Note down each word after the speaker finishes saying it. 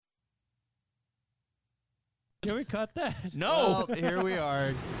Can we cut that? No. Well, here we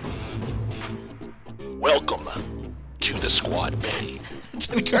are. Welcome to the squad, Bay.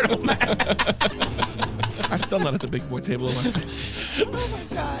 To the Colonel Matt. I'm still not at the big boy table. Oh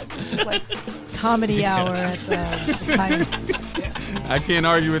my God. This is like comedy hour at the time. I can't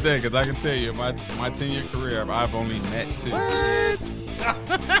argue with that because I can tell you, my 10-year career, I've only met two. Get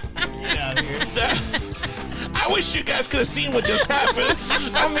out of here. I wish you guys could have seen what just happened.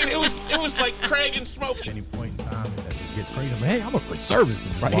 I mean, it was like Craig and Smokey. Any point in time that it gets crazy, I'm like, hey, I'm a for service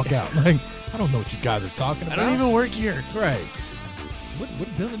and just Right. walk out. Like, I don't know what you guys are talking I about. don't even work here. Right.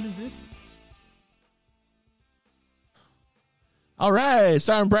 What building is this? All right,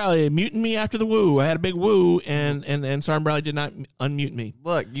 Sergeant Bradley muting me after the woo. I had a big woo, and Sergeant Bradley did not unmute me.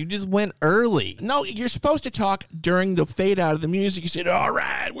 Look, you just went early. No, you're supposed to talk during the fade out of the music. You said, "All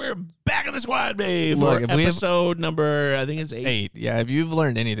right, we're back in the squad, babe." Look, For if we have- episode number, I think it's 8. 8. Yeah, if you've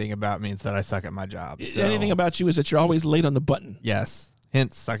learned anything about me, it's that I suck at my job. So. Anything about you is that you're always late on the button. Yes.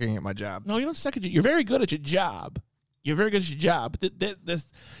 Hence, sucking at my job. No, you don't suck at your. You're very good at your job. You're very good at your job. But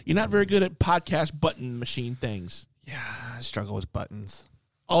you're not very good at podcast button machine things. Yeah, I struggle with buttons.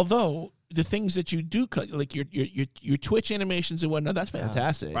 Although the things that you do, like your Twitch animations and whatnot, that's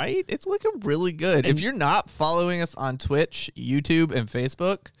fantastic. Right? It's looking really good. And- if you're not following us on Twitch, YouTube, and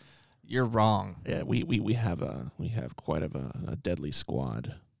Facebook, you're wrong. Yeah, we have quite of a deadly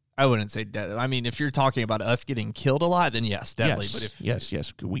squad. I wouldn't say dead. I mean, if you're talking about us getting killed a lot, then yes, deadly. Yes, But if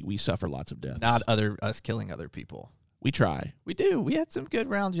yes, we suffer lots of deaths. not us killing other people, We try. we do. We had some good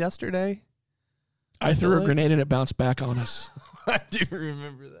rounds yesterday. I threw a Really? grenade and it bounced back on us. I do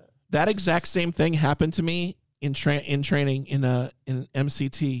remember that. That exact same thing happened to me in training in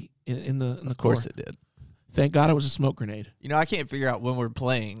MCT in the Of course Corps. it did. Thank God it was a smoke grenade. You know, I can't figure out when we're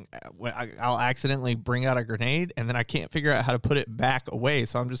playing. When I'll accidentally bring out a grenade, and then I can't figure out how to put it back away.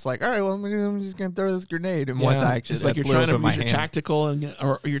 So I'm just like, all right, well, I'm just going to throw this grenade. And once I actually it's like you're flew trying up to in my use your hand. tactical,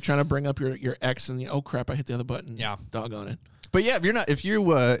 or you're trying to bring up your X, and oh crap, I hit the other button. Yeah. Doggone it. But yeah, if you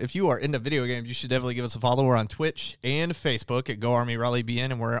are into video games, you should definitely give us a follow. We're on Twitch and Facebook at Go Army Raleigh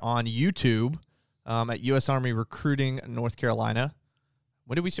BN, and we're on YouTube at U.S. Army Recruiting North Carolina.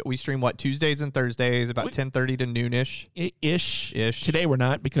 When did we stream? What, Tuesdays and Thursdays, about 10:30 to noonish. Ish. Today we're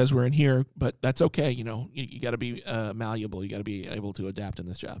not because we're in here, but that's okay. You know, you got to be malleable. You got to be able to adapt in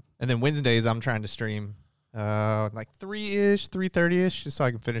this job. And then Wednesdays, I'm trying to stream like 3-ish, 3:30ish, just so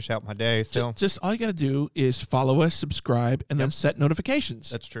I can finish out my day. So Just all you got to do is follow us, subscribe, and then set notifications.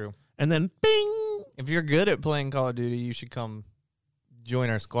 that's true. And then bing. If you're good at playing Call of Duty, you should come join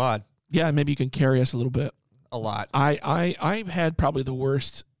our squad. Yeah, maybe you can carry us a little bit. A lot. I had probably the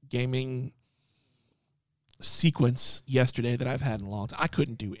worst gaming sequence yesterday that I've had in a long time. I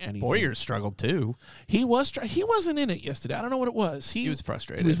couldn't do anything. Boyer struggled too. He wasn't in it yesterday. I don't know what it was. He was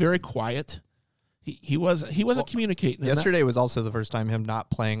frustrated. He was very quiet. He wasn't communicating. Yesterday was also the first time him not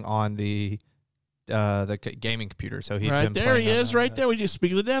playing on the gaming computer. So he'd Right been there playing he on is, right there. We just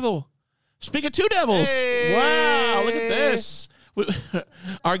speak of the devil. Speak of two devils. Hey! Wow, look at this.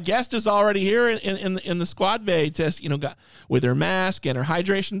 Our guest is already here in the squad bay test, got with her mask and her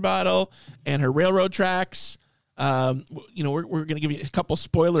hydration bottle and her railroad tracks. We're going to give you a couple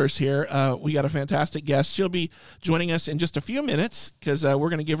spoilers here. We got a fantastic guest. She'll be joining us in just a few minutes because we're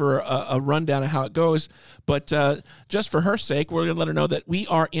going to give her a rundown of how it goes. But just for her sake, we're going to let her know that we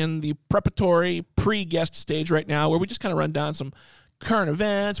are in the preparatory pre-guest stage right now where we just kind of run down some current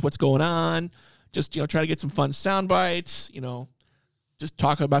events, what's going on, just, try to get some fun sound bites, just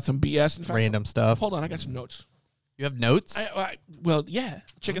talk about some BS. In fact, random stuff. Hold on, I got some notes. You have notes? Well, yeah,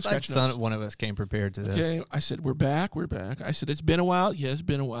 chicken scratch notes. One of us came prepared to this. Okay, I said we're back. I said it's been a while. Yeah, it's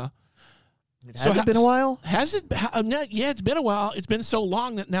been a while. Has it been a while? Has it? Yeah, it's been a while. It's been so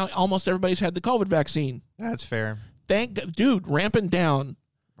long that now almost everybody's had the COVID vaccine. That's fair. Dude, ramping down.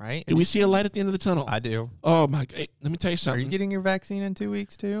 Right? Do we see a light at the end of the tunnel? I do. Oh my! Hey, let me tell you Are something. you getting your vaccine in 2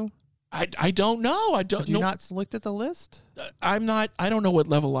 weeks too? I don't know. I don't Have you know. not looked at the list? I'm not. I don't know what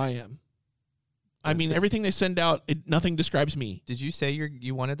level I am. I mean, everything they send out, nothing describes me. Did you say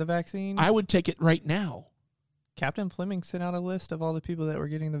you wanted the vaccine? I would take it right now. Captain Fleming sent out a list of all the people that were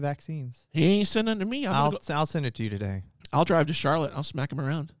getting the vaccines. He ain't sending it to me. I'll send it to you today. I'll drive to Charlotte. I'll smack him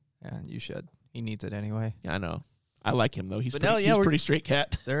around. Yeah, you should. He needs it anyway. Yeah, I know. I like him though. He's But pretty, no, yeah, he's a pretty straight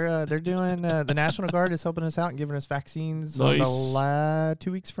cat. They're doing the National Guard is helping us out and giving us vaccines Nice.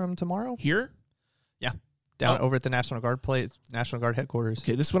 2 weeks from tomorrow. Here? Down over at the National Guard headquarters.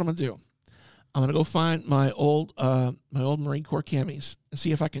 Okay, this is what I'm gonna do. I'm gonna go find my old Marine Corps camis and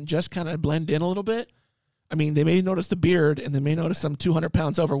see if I can just kind of blend in a little bit. I mean, they may notice the beard and they may notice I'm 200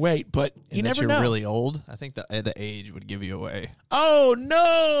 pounds overweight, but you And that never you're know. really old. I think the age would give you away. Oh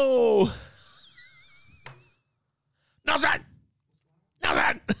no! Nelson!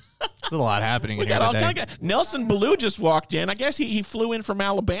 There's a lot happening We in here got all today. kind of Nelson Ballou just walked in. I guess he flew in from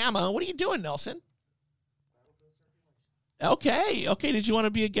Alabama. What are you doing, Nelson? Okay. Did you want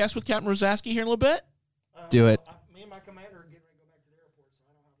to be a guest with Captain Rosaschi here in a little bit? Do it. Me and my commander are getting ready to go back to the airport, so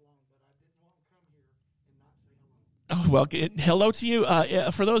I don't have long, but I didn't want to come here and not say hello. Oh, well, hello to you.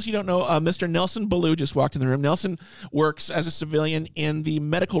 For those you don't know, Mr. Nelson Ballou just walked in the room. Nelson works as a civilian in the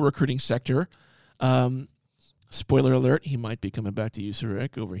medical recruiting sector. Spoiler alert, he might be coming back to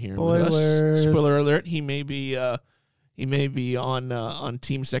USAREC over here with us. Spoiler alert, he may be on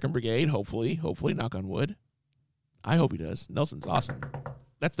Team 2nd Brigade, hopefully, knock on wood. I hope he does. Nelson's awesome.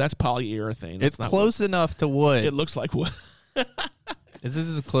 That's polyurethane. That's It's close enough to wood. It looks like wood. This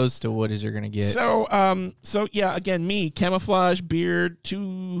is as close to wood as you're going to get. So yeah, again, me, camouflage, beard,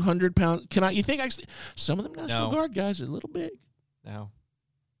 200 pounds. You think actually some of them National Guard guys are a little big? No.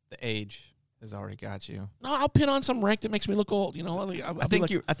 The age has already got you. No, I'll pin on some rank that makes me look old. I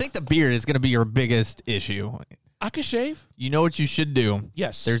think the beard is going to be your biggest issue. I could shave. You know what you should do?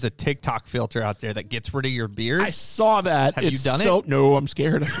 Yes. There's a TikTok filter out there that gets rid of your beard. I saw that. Have you done it? No, I'm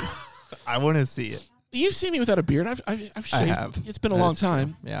scared. I want to see it. You've seen me without a beard. I've shaved. I have. It's been a long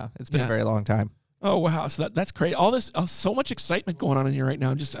time. Yeah, it's been a very long time. Oh wow! So that's crazy. All this, so much excitement going on in here right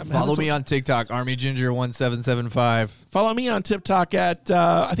now. Follow me on TikTok, ArmyGinger1775. Follow me on TikTok at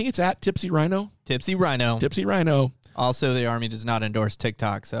I think it's at Tipsy Rhino. Tipsy Rhino. Tipsy Rhino. Also, the Army does not endorse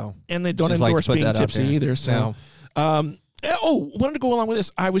TikTok, and they don't endorse being tipsy either. So, wanted to go along with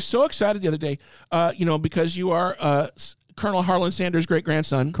this. I was so excited the other day, because you are Colonel Harlan Sanders' great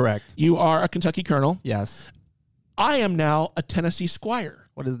grandson. Correct. You are a Kentucky colonel. Yes. I am now a Tennessee squire.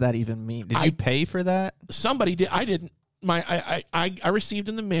 What does that even mean? Did you pay for that? Somebody did. I didn't. I received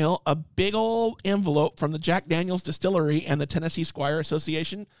in the mail a big old envelope from the Jack Daniels Distillery and the Tennessee Squire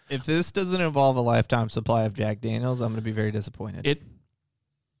Association. If this doesn't involve a lifetime supply of Jack Daniels, I'm going to be very disappointed.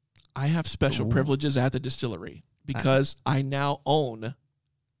 I have special privileges at the distillery because I now own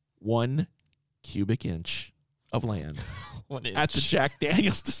 1 cubic inch of land at the Jack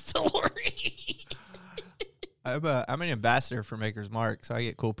Daniels Distillery. I'm an ambassador for Maker's Mark, so I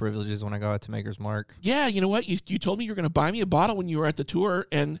get cool privileges when I go out to Maker's Mark. Yeah, you know what? You told me you were going to buy me a bottle when you were at the tour,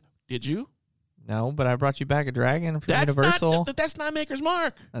 and did you? No, but I brought you back a dragon from Universal. That's not Maker's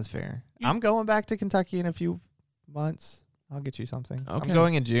Mark. That's fair. I'm going back to Kentucky in a few months. I'll get you something. Okay. I'm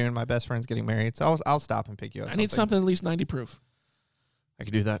going in June. My best friend's getting married, so I'll stop and pick you up. I need something at least 90 proof. I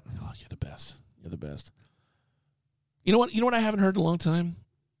can do that. Oh, you're the best. You're the best. You know what? You know what I haven't heard in a long time?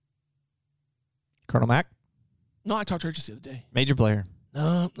 Colonel Mack? No, I talked to her just the other day. Major Blair.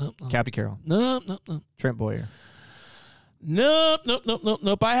 No. Cappy Carroll. No. Trent Boyer.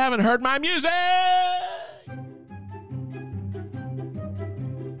 Nope. I haven't heard my music.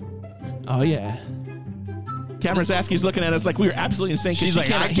 Oh, yeah. Captain Rosaschi's looking at us like we were absolutely insane. She's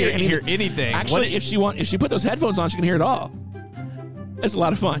like, I can't hear anything. Actually, if she put those headphones on, she can hear it all. It's a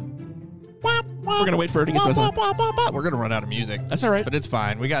lot of fun. We're going to wait for her to get those on. We're going to run out of music. That's all right. But it's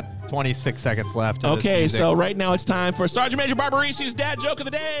fine. We got 26 seconds left. Okay, so right now it's time for Sergeant Major Barbarisi's dad joke of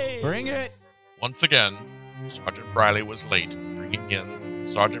the day. Bring it. Once again, Sergeant Briley was late bringing in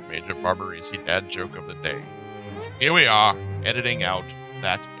Sergeant Major Barbarisi dad joke of the day. So here we are, editing out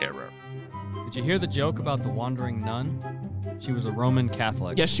that error. Did you hear the joke about the wandering nun? She was a Roman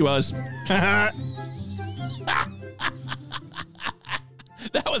Catholic. Yes, she was.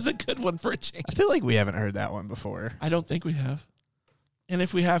 That was a good one for a change. I feel like we haven't heard that one before. I don't think we have. And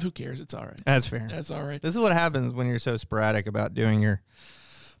if we have, who cares? It's all right. That's fair. That's all right. This is what happens when you're so sporadic about doing your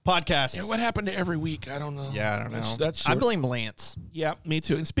podcast. Yeah, what happened to every week? I don't know. Yeah, I don't know. That's I blame Lance. Yeah, me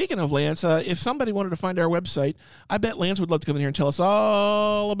too. And speaking of Lance, if somebody wanted to find our website, I bet Lance would love to come in here and tell us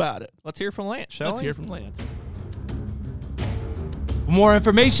all about it. Let's hear from Lance, shall we? Let's hear from Lance. For more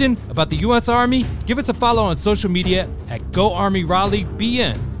information about the U.S. Army, give us a follow on social media at Go Army Raleigh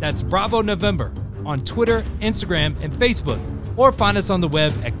BN. That's Bravo November on Twitter, Instagram, and Facebook. Or find us on the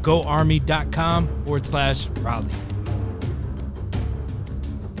web at goarmy.com/Raleigh.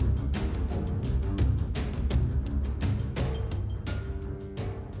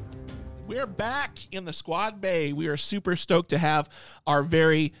 We're back in the squad bay. We are super stoked to have our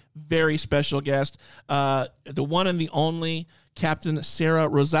very, very special guest, the one and the only Captain Sarah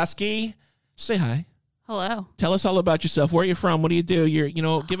Rosaschi. Say hi. Hello. Tell us all about yourself. Where are you from? What do you do?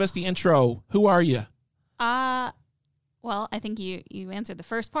 Give us the intro. Who are you? Well, I think you answered the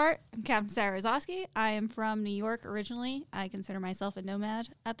first part. I'm Captain Sarah Rosaschi. I am from New York originally. I consider myself a nomad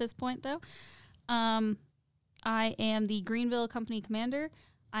at this point, though. I am the Greenville Company Commander.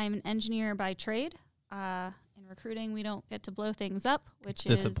 I am an engineer by trade. In recruiting, we don't get to blow things up, which is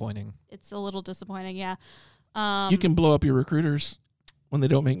disappointing. It's a little disappointing, yeah. You can blow up your recruiters when they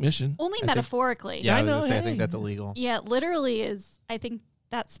don't make mission. Only think- metaphorically. Yeah, I I was know, gonna say, I hey. think that's illegal. Yeah, literally is. I think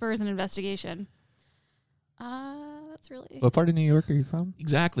that spurs an investigation. That's really. What part of New York are you from?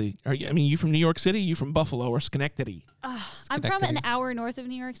 Exactly. You from New York City? You from Buffalo or Schenectady? I'm from an Schenectady. hour north of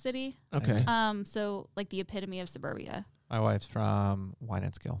New York City. Okay. So like the epitome of suburbia. My wife's from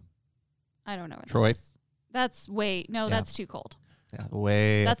Wynantskill. I don't know where Troy? that is. That's Yeah. that's too cold. Yeah,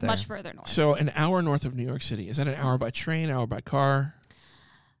 way That's up there. much further north. So an hour north of New York City. Is that an hour by train, hour by car?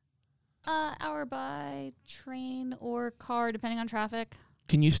 Hour by train or car, depending on traffic.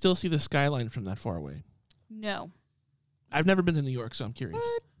 Can you still see the skyline from that far away? No. I've never been to New York, so I'm curious.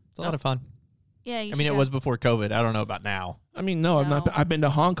 It's a lot of fun. Yeah, you I mean, should it go. was before COVID. I don't know about now. I mean, no, I've not. No. I've been to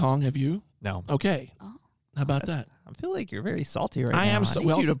Hong Kong. Have you? No. Okay. Oh. How about that? I feel like you're very salty right I now. am I need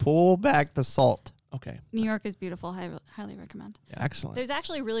well- you to pull back the salt. Okay. New York is beautiful. Highly recommend. Excellent. There's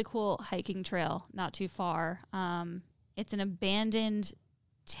actually a really cool hiking trail not too far. It's an abandoned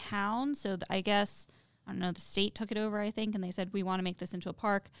town, so I guess I don't know. The state took it over, I think, and they said we want to make this into a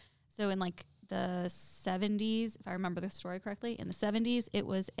park. So in like the 70s, if I remember the story correctly, in the 70s it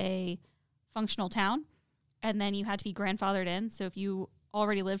was a functional town, and then you had to be grandfathered in. So if you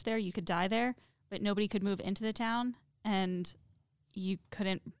already lived there, you could die there, but nobody could move into the town, and you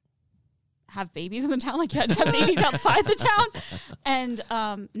couldn't have babies in the town. Like you had to have babies outside the town. And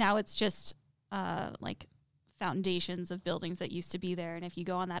now it's just like foundations of buildings that used to be there. And if you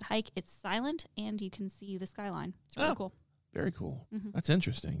go on that hike, it's silent and you can see the skyline. It's really cool. Very cool. Mhm. That's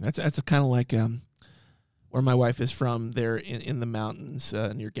interesting. That's kind of like where my wife is from. There in the mountains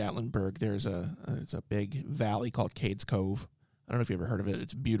near Gatlinburg. There's a big valley called Cades Cove. I don't know if you ever heard of it.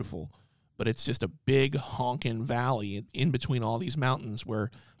 It's beautiful, but it's just a big honking valley in between all these mountains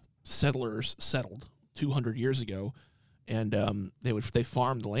where settlers settled 200 years ago, and they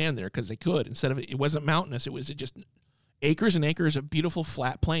farmed the land there because they could. Instead of it wasn't mountainous, it was just acres and acres of beautiful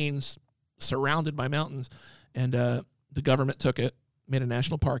flat plains surrounded by mountains, and the government took it, made a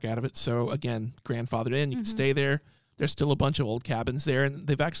national park out of it. So again, grandfathered in, you can stay there. There's still a bunch of old cabins there, and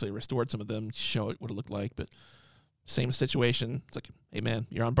they've actually restored some of them to show it what it looked like, but same situation. It's like, hey man,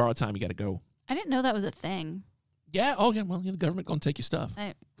 you're on borrowed time, you got to go. I didn't know that was a thing. Yeah. Oh yeah. Well, the government gonna take your stuff.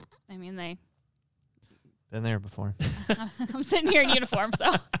 I mean, Been there before. I'm sitting here in uniform,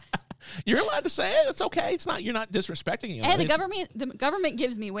 so. You're allowed to say it. It's okay. It's not. You're not disrespecting you. Hey, the government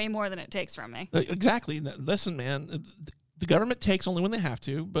gives me way more than it takes from me. Exactly. Listen, man. The government takes only when they have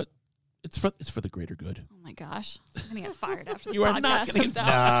to, but it's for the greater good. Oh my gosh, I'm gonna get fired after this You are podcast not gonna comes get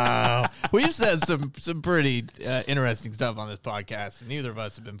out. No. We've said some pretty interesting stuff on this podcast, and neither of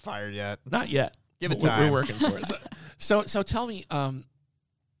us have been fired yet. Not yet. Give it But time. We're working for it. So tell me,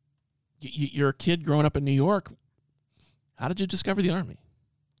 you're a kid growing up in New York. How did you discover the Army?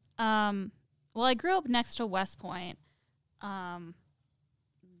 Well, I grew up next to West Point, the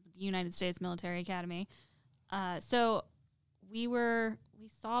United States Military Academy. So we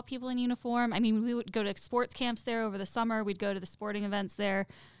saw people in uniform. I mean, we would go to sports camps there over the summer. We'd go to the sporting events there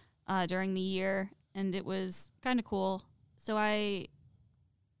during the year, and it was kind of cool. So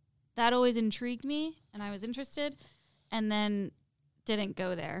that always intrigued me, and I was interested, and then didn't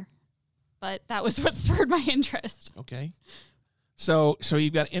go there. But that was what spurred my interest. Okay. So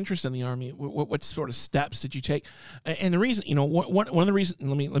you've got interest in the Army. What sort of steps did you take? And the reason, one of the reasons.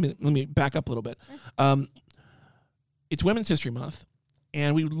 Let me back up a little bit. It's Women's History Month,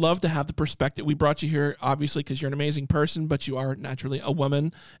 and we would love to have the perspective. We brought you here obviously because you're an amazing person, but you are naturally a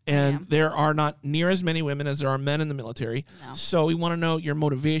woman, and there are not near as many women as there are men in the military. No. So we want to know your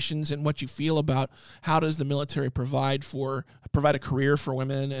motivations and what you feel about how does the military provide a career for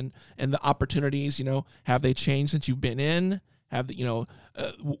women and the opportunities. Have they changed since you've been in?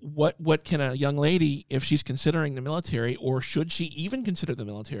 What can a young lady, if she's considering the military, or should she even consider the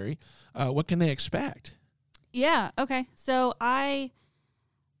military, what can they expect? Yeah. Okay. So I'll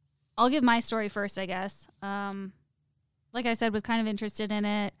give my story first, I guess. Like I said, was kind of interested in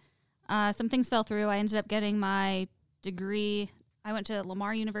it. Some things fell through. I ended up getting my degree. I went to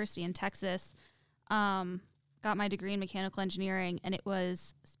Lamar University in Texas, got my degree in mechanical engineering, and it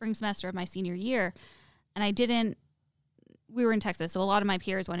was spring semester of my senior year. And we were in Texas, so a lot of my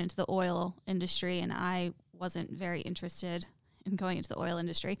peers went into the oil industry, and I wasn't very interested in going into the oil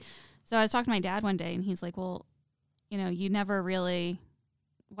industry. So I was talking to my dad one day, and he's like, well, you never really,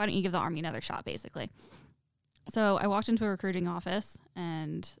 why don't you give the Army another shot, basically? So I walked into a recruiting office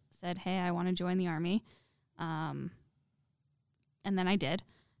and said, hey, I want to join the Army. And then I did,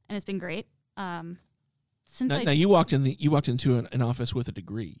 and it's been great. Now you walked into an office with a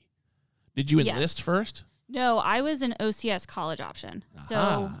degree. Did you enlist first? No, I was an OCS college option. So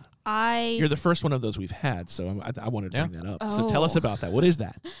Aha. You're the first one of those we've had, so I wanted to bring that up. So tell us about that. What is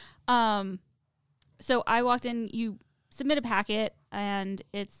that? So I walked in, you submit a packet, and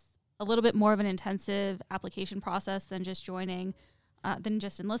it's a little bit more of an intensive application process than just enlisting.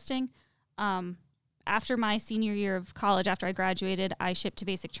 After my senior year of college, after I graduated, I shipped to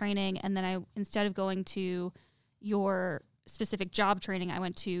basic training, and then instead of going to your specific job training, I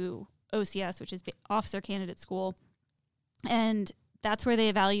went to OCS, which is Officer Candidate School, and that's where they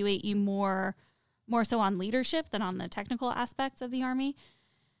evaluate you more so on leadership than on the technical aspects of the Army.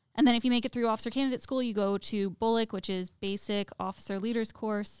 And then if you make it through Officer Candidate School, you go to BOLIC, which is Basic Officer Leaders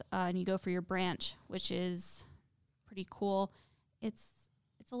Course, and you go for your branch, which is pretty cool. It's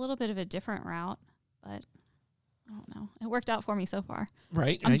a little bit of a different route, but I don't know. It worked out for me so far.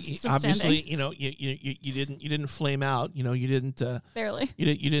 Right. Obviously, you didn't flame out. You didn't barely.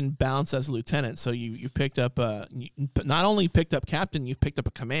 You didn't bounce as a lieutenant. So you've picked up not only picked up captain, you've picked up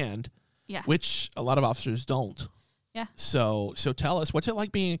a command. Yeah. Which a lot of officers don't. Yeah. So tell us, what's it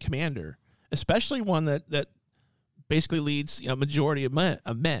like being a commander, especially one that basically leads a majority of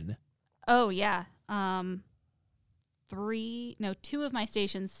men. Oh yeah. 2 of my 5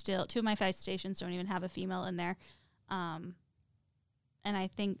 stations don't even have a female in there. And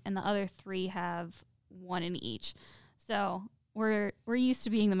the other 3 have 1 in each. So we're used to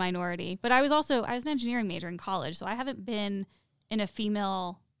being the minority. But I was an engineering major in college, so I haven't been in a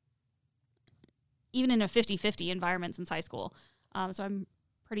female, even in a 50-50 environment since high school. So I'm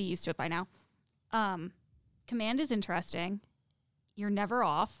pretty used to it by now. Command is interesting. You're never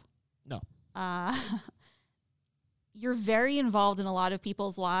off. No. You're very involved in a lot of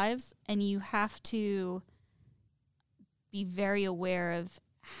people's lives, and you have to be very aware of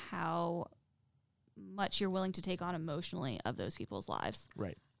how much you're willing to take on emotionally of those people's lives.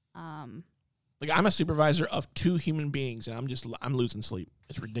 Right. Like, I'm a supervisor of 2 human beings, and I'm losing sleep.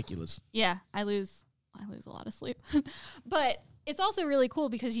 It's ridiculous. Yeah, I lose a lot of sleep. But it's also really cool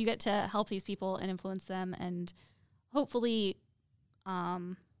because you get to help these people and influence them, and hopefully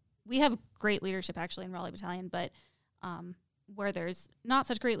we have great leadership actually in Raleigh Battalion, but where there's not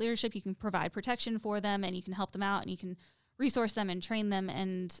such great leadership, you can provide protection for them, and you can help them out, and you can resource them and train them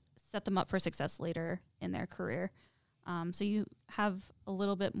and set them up for success later in their career. So you have a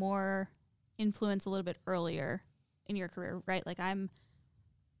little bit more influence a little bit earlier in your career, right? Like I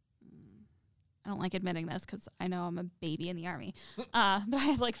don't like admitting this because I know I'm a baby in the Army, but I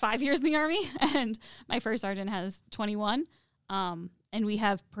have like 5 years in the Army, and my first sergeant has 21, and we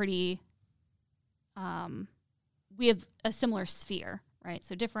have we have a similar sphere, right?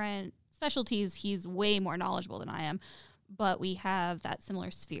 So different specialties, he's way more knowledgeable than I am, but we have that similar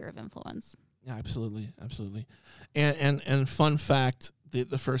sphere of influence. Yeah, absolutely. And fun fact,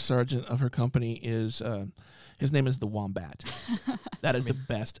 the first sergeant of her company is his name is the Wombat. That is the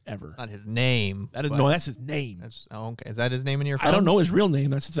best ever. Not his name. That's his name. Okay. Is that his name in your phone? I don't know his real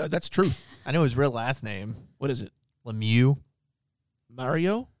name. That's true. I know his real last name. What is it? Lemieux.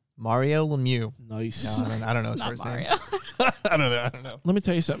 Mario Lemieux. Nice. No, I don't know his first name. I don't know. Let me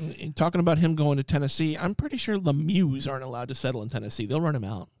tell you something. In talking about him going to Tennessee, I'm pretty sure Lemieux aren't allowed to settle in Tennessee. They'll run him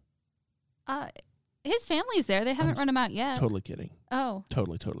out. His family's there. They haven't run him out yet. Totally kidding. Oh.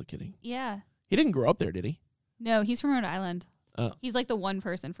 Totally kidding. Yeah. He didn't grow up there, did he? No, he's from Rhode Island. Oh. He's like the one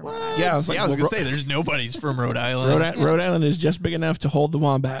person from Rhode Island. Yeah, I was going to say, there's nobody's from Rhode Island. Rhode Island is just big enough to hold the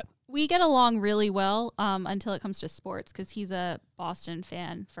Wombat. We get along really well until it comes to sports because he's a Boston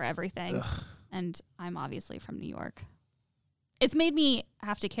fan for everything. Ugh. And I'm obviously from New York. It's made me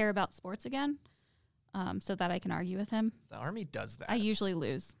have to care about sports again so that I can argue with him. The Army does that. I usually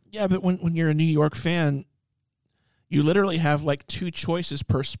lose. Yeah, but when you're a New York fan, you literally have like 2 choices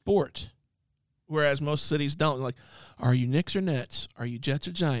per sport, whereas most cities don't. Like, are you Knicks or Nets? Are you Jets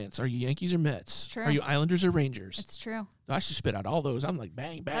or Giants? Are you Yankees or Mets? True. Are you Islanders or Rangers? It's true. I should spit out all those. I'm like,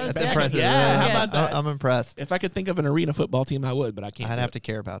 bang, bang. That's That's impressive. Yeah, how That's about that? I'm impressed. If I could think of an arena football team, I would, but I can't. I'd have to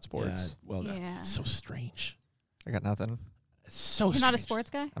care about sports. Yeah, well, Yeah. that's so strange. I got nothing. It's so You're strange. not a sports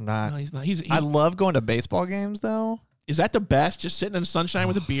guy? I'm not. No, he's not. I love going to baseball games, though. Is that the best? Just sitting in the sunshine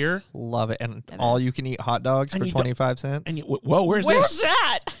with a beer? Love it. And It all is. you can eat hot dogs And for you don't- 25 cents. And whoa, where's Where's this?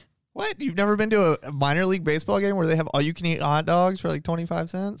 that? What? You've never been to a minor league baseball game where they have all you can eat hot dogs for like 25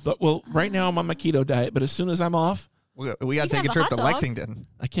 cents? But right now I'm on my keto diet, but as soon as I'm off, We got to You take can a have a trip hot to dog. Lexington.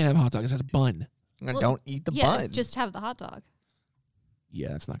 I can't have a hot dog. It has a bun. Well, Don't eat the Yeah, bun. just have the hot dog. Yeah,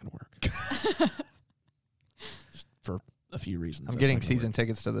 that's not going to work. Just for a few reasons. I'm that's getting not gonna season work.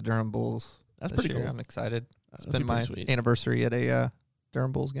 tickets to the Durham Bulls. That's this pretty year. cool. I'm excited. It's That'd been be my pretty sweet. anniversary at a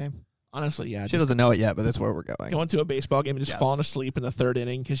Durham Bulls game. Honestly, yeah. She doesn't know it yet, but that's where we're going. Going to a baseball game and just Yes. falling asleep in the third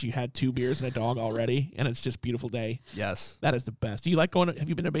inning because you had 2 beers and a dog already, and it's just a beautiful day. Yes. That is the best. Do you like going have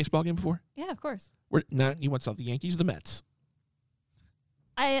you been to a baseball game before? Yeah, of course. You want to sell the Yankees or the Mets?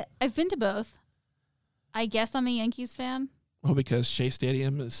 I've been to both. I guess I'm a Yankees fan. Well, because Shea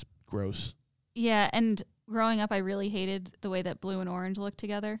Stadium is gross. Yeah, and growing up, I really hated the way that blue and orange looked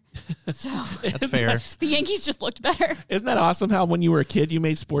together. So That's fair. the Yankees just looked better. Isn't that awesome how when you were a kid, you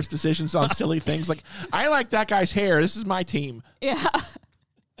made sports decisions on silly things like, I like that guy's hair. This is my team. Yeah.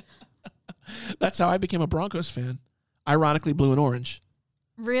 That's how I became a Broncos fan. Ironically, blue and orange.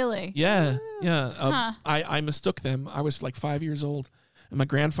 Really? Yeah. Yeah. Huh. I mistook them. I was like 5 years old, and my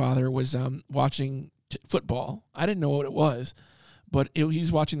grandfather was watching football. I didn't know what it was, but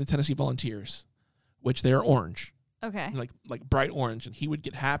he's watching the Tennessee Volunteers, which they're orange. Okay. Like bright orange, and he would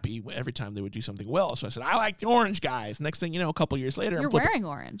get happy every time they would do something well. So I said, I like the orange guys. Next thing you know, a couple years later, You're I'm flipping. wearing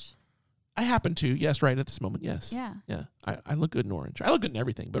orange. I happen to, yes, right at this moment, yes. Yeah. Yeah. I look good in orange. I look good in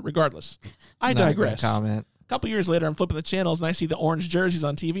everything, but regardless, I Not a great digress. comment. A couple years later, I'm flipping the channels, and I see the orange jerseys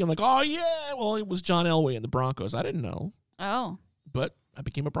on TV. I'm like, oh, yeah, well, it was John Elway and the Broncos. I didn't know, Oh. but I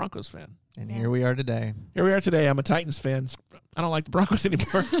became a Broncos fan. And Yeah. here we are today. Here we are today. I'm a Titans fan. I don't like the Broncos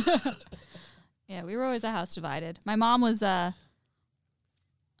anymore. Yeah, we were always a house divided. My mom was I'm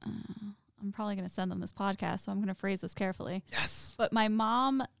probably going to send them this podcast, so I'm going to phrase this carefully. Yes. But my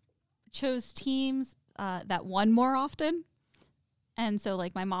mom chose teams that won more often. And so,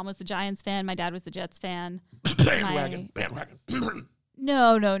 like, my mom was the Giants fan. My dad was the Jets fan. Bandwagon.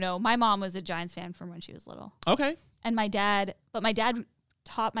 No. My mom was a Giants fan from when she was little. Okay. And my dad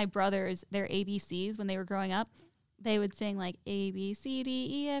taught my brothers their ABCs when they were growing up. They would sing like A, B, C, D,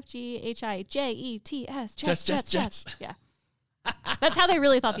 E, F, G, H, I, J, E, T, S, Jets. Yeah. That's how they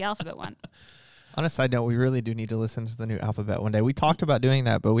really thought the alphabet went. On a side note, we really do need to listen to the new alphabet one day. We talked about doing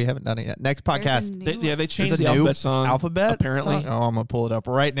that, but we haven't done it yet. Next There's a podcast. new They one. changed There's a the new alphabet song. alphabet apparently. song? Oh, I'm going to pull it up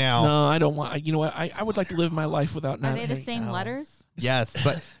right now. No, I don't want. You know what? I would like to live my life without Are not. they the hey, same no. letters? Yes,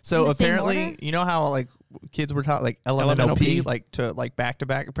 but so In the same apparently, order? you know how like kids were taught like LMNOP, LMNOP. like to like back to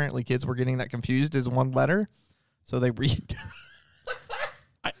back. Apparently, kids were getting that confused as one letter, so they read.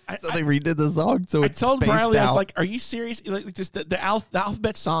 They redid the song. So I it's told spaced Briley, I was out. like, "Are you serious? Like, just the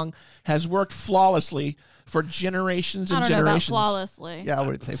alphabet song has worked flawlessly for generations I and don't know about generations." flawlessly. yeah, I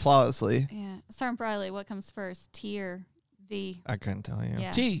would say flawlessly. Yeah. Sergeant Briley, what comes first, T or V? I couldn't tell you.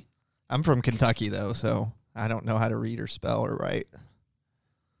 Yeah. T. I'm from Kentucky though, so I don't know how to read or spell or write.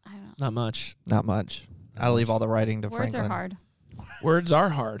 I don't know. Not much. Not much. I leave all the writing to Words Franklin. are hard. Words are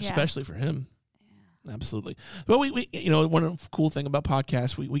hard, Yeah. especially for him. Absolutely. But we one cool thing about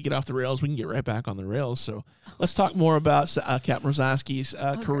podcasts, we get off the rails, we can get right back on the rails. So let's talk more about Captain Rosaschi's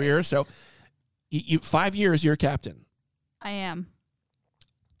career. So you 5 years, you're a captain. I am.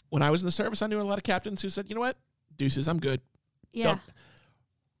 When I was in the service, I knew a lot of captains who said, you know what, deuces, I'm good. Yeah. Don't.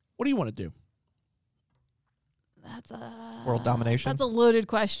 What do you want to do? That's a World domination? That's a loaded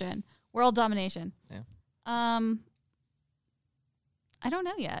question. World domination. Yeah. I don't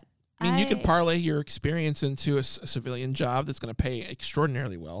know yet. I mean, you could parlay your experience into a civilian job that's going to pay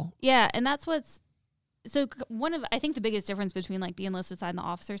extraordinarily well. Yeah, and that's what's so I think the biggest difference between like the enlisted side and the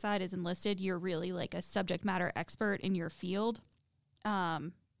officer side is enlisted, you're really like a subject matter expert in your field.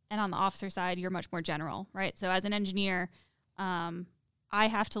 And on the officer side, you're much more general, right? So as an engineer, I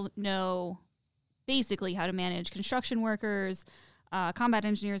have to know basically how to manage construction workers, combat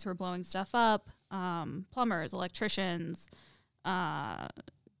engineers who are blowing stuff up, plumbers, electricians,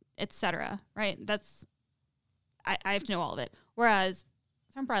 etc. Right? I have to know all of it. Whereas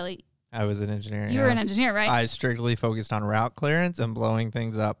I'm probably I was an engineer. you were an engineer, right? I strictly focused on route clearance and blowing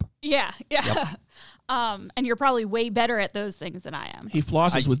things up. Yeah. Yep. And you're probably way better at those things than I am. He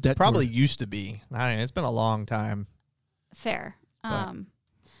flosses with debt. Probably used to be. I don't know, it's been a long time. Fair. But-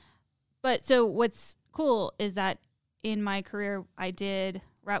 But so what's cool is that in my career, I did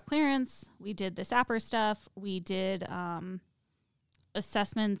route clearance. We did the sapper stuff. We did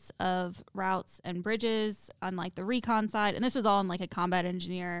assessments of routes and bridges on like the recon side. And this was all in like a combat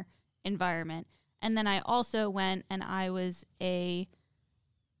engineer environment. And then I also went and I was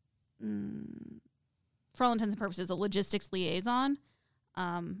for all intents and purposes, a logistics liaison.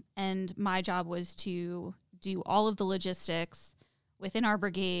 And my job was to do all of the logistics within our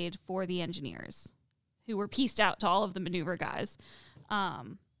brigade for the engineers who were pieced out to all of the maneuver guys.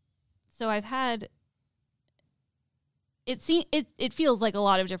 So I've had, it feels like a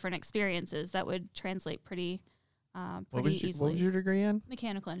lot of different experiences that would translate pretty easily. What was your degree in?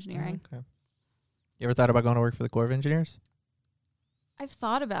 Mechanical engineering. Oh, okay. You ever thought about going to work for the Corps of Engineers? I've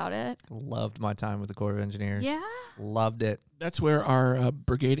thought about it. Loved my time with the Corps of Engineers. Yeah. Loved it. That's where our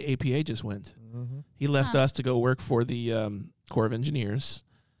brigade APA just went. Mm-hmm. He left Huh. us to go work for the Corps of Engineers.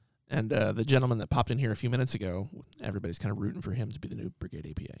 And the gentleman that popped in here a few minutes ago, everybody's kind of rooting for him to be the new brigade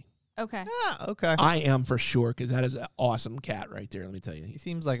APA. Okay. Ah, okay. I am for sure, because that is an awesome cat right there, let me tell you. He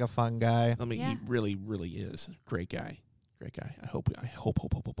seems like a fun guy. I mean, Yeah. he really, really is. Great guy. Great guy. I hope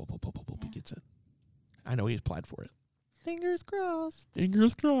he gets it. I know he applied for it. Fingers crossed.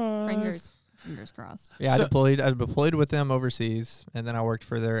 Fingers crossed. Fingers crossed. Yeah, So- I deployed with them overseas, and then I worked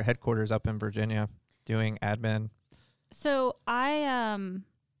for their headquarters up in Virginia doing admin. So I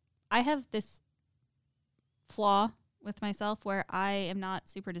have this flaw with myself where I am not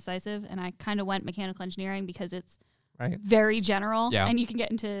super decisive, and I kind of went mechanical engineering because it's Right. very general, Yeah. and you can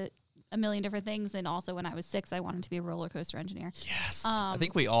get into a million different things. And also, when I was 6, I wanted to be a roller coaster engineer. Yes. I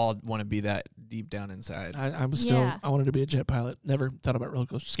think we all want to be that deep down inside. I was still, Yeah. I wanted to be a jet pilot. Never thought about roller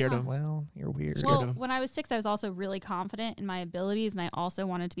coasters. Scared of them. Well, you're weird. Scared Well, of 'em. when I was 6, I was also really confident in my abilities, and I also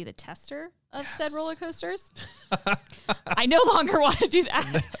wanted to be the tester of said roller coasters. I no longer want to do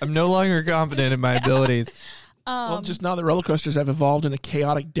that. I'm no longer confident in my abilities. Well, just now the roller coasters have evolved into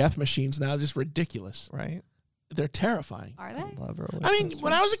chaotic death machines now. It's just ridiculous. Right? They're terrifying. Are they? Love roller I mean, coasters.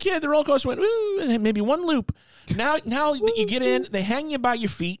 when I was a kid, the roller coaster went, woo, and then maybe one loop. Now you get in, they hang you by your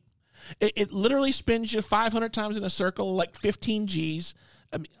feet. It literally spins you 500 times in a circle, like 15 Gs.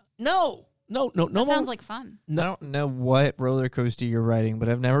 I mean, no. That sounds like fun. I don't know what roller coaster you're riding, but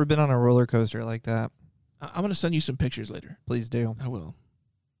I've never been on a roller coaster like that. I'm going to send you some pictures later. Please do. I will.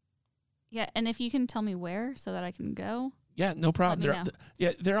 Yeah, and if you can tell me where so that I can go. Yeah, no problem. Let me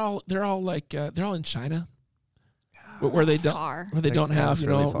They're all like they're all in China, where they don't Far. where they That don't have sounds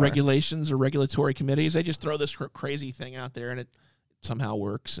really far. regulations or regulatory committees. They just throw this crazy thing out there, and it somehow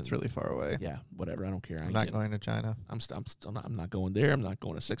works. And It's really far away. yeah, whatever. I don't care. I'm not going to China. I'm still not, I'm not going there. I'm not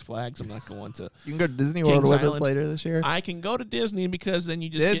going to Six Flags. I'm not going to. You can go to Disney Kings World with us Island. later this year. I can go to Disney because then you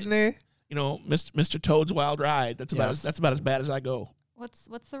just get, Disney? Mr. Toad's Wild Ride. That's about Yes. that's about as bad as I go.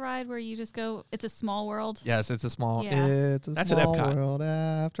 What's the ride where you just go? It's a small world. Yes, it's a small. Yeah. It's a That's at small Epcot. world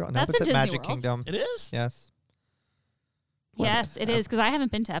after all. No, That's it's at at Disney Magic World. Kingdom. It is. Yes, Yes, it is because I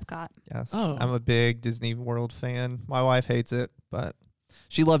haven't been to Epcot. yes. Oh. I'm a big Disney World fan. My wife hates it, but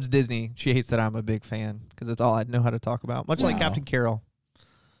she loves Disney. She hates that I'm a big fan because it's all I know how to talk about. Much like Wow. Captain Carol.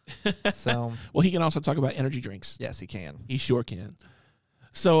 So Well, he can also talk about energy drinks. yes, he can He sure can.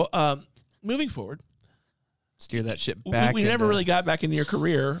 So, moving forward, steer that ship back. we never into- really got back into your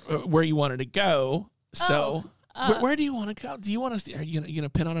career where you wanted to go. So, Oh, where do you want to go? Do you want to? Are you gonna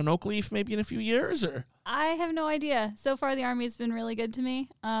pin on an oak leaf maybe in a few years, or? I have no idea. So far, the Army's been really good to me.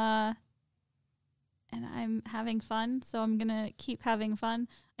 And I'm having fun, so I'm going to keep having fun.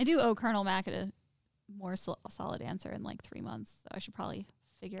 I do owe Colonel Mack a more solid answer in like 3 months, so I should probably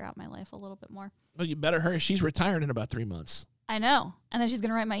figure out my life a little bit more. Well, you better hurry. She's retiring in about 3 months. I know. And then she's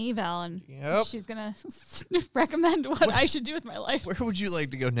going to write my eval, and Yep. she's going to recommend what I should do with my life. Where would you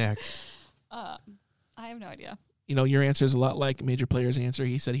like to go next? I have no idea. Your answer is a lot like Major Player's answer.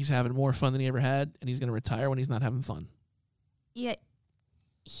 He said he's having more fun than he ever had, and he's going to retire when he's not having fun. Yeah,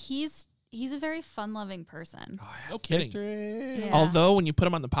 he's a very fun-loving person. No kidding. Victory. Yeah. Although when you put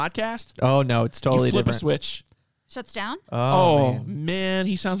him on the podcast, Oh no, it's totally you flip different. a switch. Shuts down? Oh, Oh, man. man,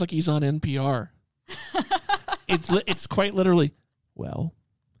 he sounds like he's on NPR. It's quite literally. Well,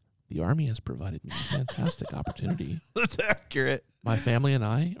 the Army has provided me a fantastic opportunity. That's accurate. My family and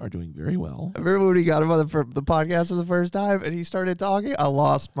I are doing very well. I remember when he got him on the podcast for the first time and he started talking, I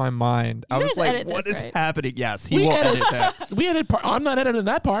lost my mind. I You was guys like, edit what this, is right? happening? Yes, he We will edit- edit that. We edit part. I'm not editing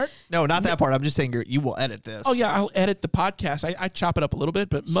that part. No, not that part. I'm just saying you will edit this. Oh yeah, I'll edit the podcast. I chop it up a little bit,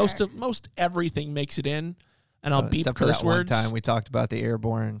 but most Sure. everything makes it in, and I'll beep except for curse that one words. time we talked about the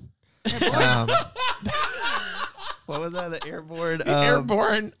airborne. What was that? The airborne.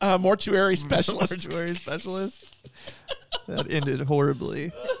 Airborne mortuary specialist. Mortuary specialist. That ended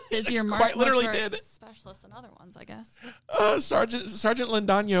horribly. Busier Quite literally mortuary did. specialist than other ones, I guess. Sergeant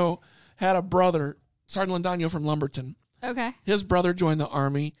Landano had a brother, Sergeant Landano from Lumberton. Okay. His brother joined the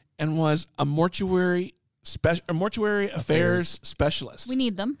Army and was a mortuary affairs specialist. We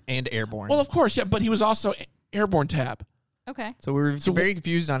need them. And airborne. Well, of course, yeah, but he was also airborne tab. Okay. so we were very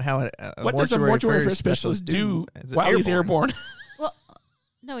confused on how What does a mortuary affairs specialist do as while he's airborne? Well,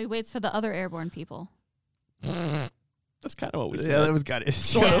 no, he waits for the other airborne people. That's kind of what we said. Yeah, that was kind of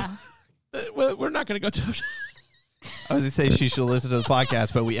Sort Yeah. of. Well, we're not going to go to. I was going to say she should listen to the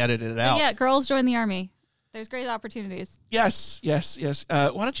podcast, but we edited it But out. yeah, girls join the Army. There's great opportunities. Yes. Why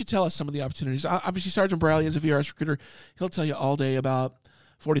don't you tell us some of the opportunities? Obviously, Sergeant Briley is a VRS recruiter. He'll tell you all day about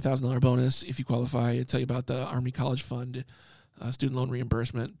 $40,000 bonus if you qualify. He'll tell you about the Army College Fund. student loan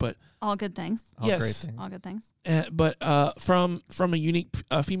reimbursement. But all good things. All yes, great things. All good things. but from a unique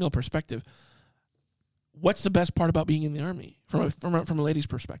female perspective, what's the best part about being in the Army from a lady's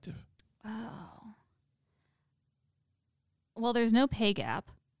perspective? Oh. Well, there's no pay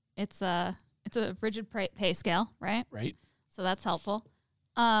gap. It's a rigid pay scale, right? Right. So that's helpful.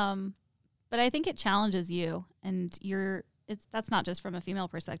 But I think it challenges you, and that's not just from a female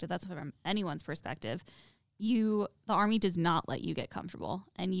perspective, that's from anyone's perspective. The Army does not let you get comfortable,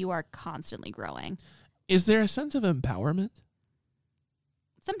 and you are constantly growing. Is there a sense of empowerment?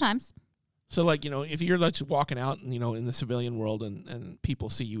 Sometimes. So, like, if you're like walking out, in the civilian world, and people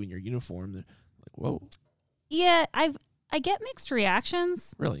see you in your uniform, they're like, "Whoa." Yeah, I get mixed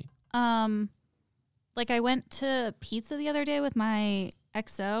reactions. Really? Like I went to pizza the other day with my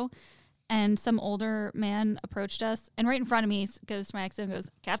XO, and some older man approached us, and right in front of me goes to my XO and goes,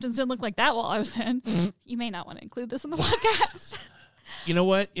 "Captains didn't look like that while I was in." You may not want to include this in the podcast. You know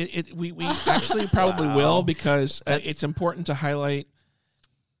what? We actually probably will, because it's important to highlight.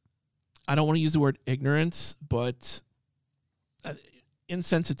 I don't want to use the word ignorance, but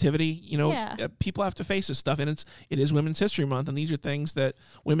insensitivity. People have to face this stuff, and it is Women's History Month, and these are things that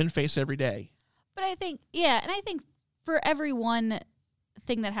women face every day. But I think, and I think for every one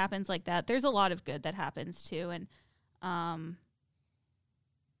thing that happens like that, there's a lot of good that happens too. And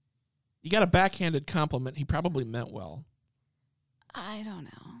you got a backhanded compliment. He probably meant well. I don't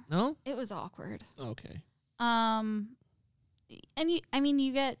know. No? It was awkward. Okay. And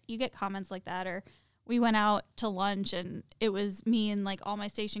you get comments like that, or we went out to lunch and it was me and like all my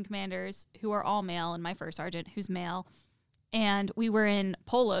station commanders who are all male and my first sergeant who's male. And we were in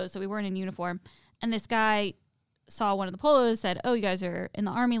polos, so we weren't in uniform. And this guy saw one of the polos, said, "Oh, you guys are in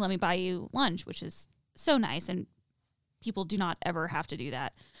the Army. Let me buy you lunch," which is so nice. And people do not ever have to do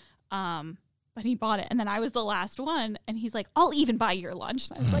that. But he bought it. And then I was the last one. And he's like, "I'll even buy your lunch."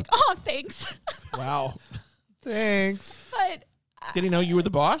 And I was like, "Oh, thanks." Wow. Thanks. But did he know you were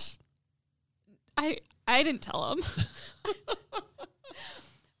the boss? I didn't tell him.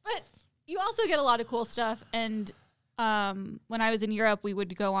 But you also get a lot of cool stuff. And when I was in Europe, we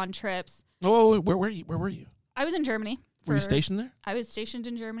would go on trips. Oh, where were you? I was in Germany. Were you stationed there? I was stationed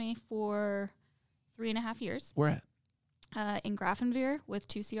in Germany for 3.5 years. Where at? In Grafenwehr with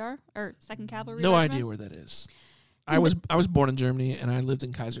 2CR, or 2nd Cavalry No Regiment. idea where that is. I was born in Germany, and I lived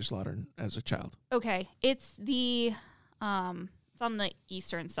in Kaiserslautern as a child. Okay. It's it's on the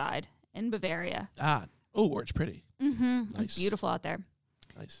eastern side in Bavaria. Ah. Oh, where it's pretty. Mm-hmm. Nice. It's beautiful out there.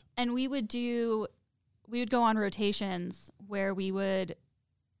 Nice. And we would go on rotations where we would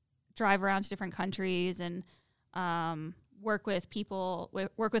drive around to different countries and work with people,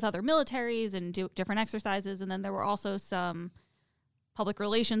 work with other militaries and do different exercises. And then there were also some public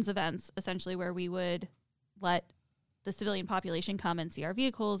relations events, essentially, where we would let the civilian population come and see our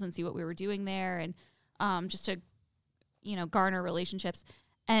vehicles and see what we were doing there, and just to, garner relationships.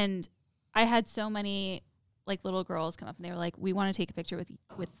 And I had so many like little girls come up and they were like, "We want to take a picture with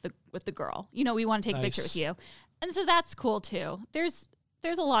the girl. We want to take a picture with you." And so that's cool too. There's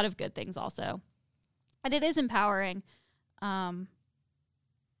a lot of good things also. And it is empowering. Sometimes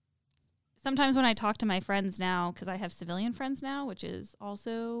when I talk to my friends now, because I have civilian friends now, which is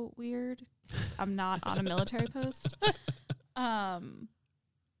also weird. I'm not on a military post.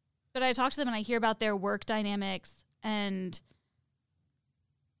 But I talk to them and I hear about their work dynamics, and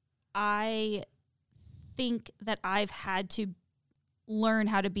I think that I've had to learn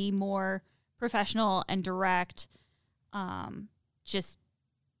how to be more professional and direct, just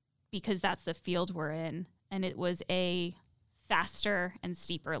because that's the field we're in. And it was a faster and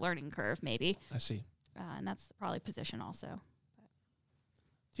steeper learning curve, maybe. I see. And that's probably position also.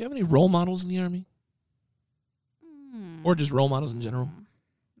 Do you have any role models in the Army? Or just role models in general?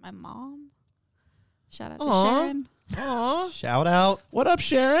 My mom. Shout out to Aww. Sharon. Aww. Shout out. What up,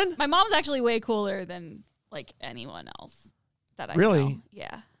 Sharon? My mom's actually way cooler than like anyone else that I Really? know.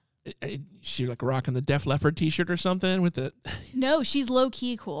 Yeah. She like rocking the Def Leppard t-shirt or something with the... No, she's low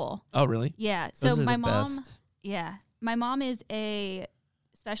key cool. Oh, really? Yeah. So Those are my the mom, best. yeah, my mom is a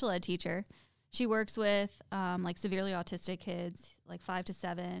special ed teacher. She works with like severely autistic kids, like 5 to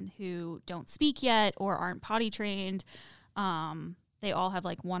 7, who don't speak yet or aren't potty trained. They all have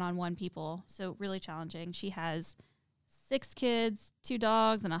like one-on-one people, so really challenging. She has 6 kids, 2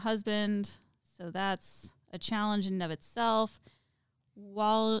 dogs, and a husband, so that's a challenge in and of itself.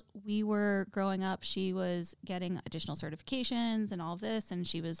 While we were growing up, she was getting additional certifications and all of this, and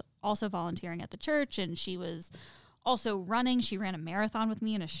she was also volunteering at the church, and she was also running. She ran a marathon with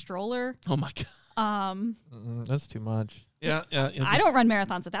me in a stroller. Oh, my God. That's too much. Yeah. I don't run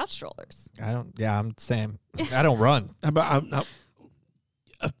marathons without strollers. I don't. Yeah, I'm the same. I don't run. About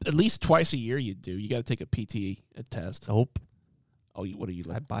at least twice a year you do. You got to take a PT test. Nope. Oh, what are you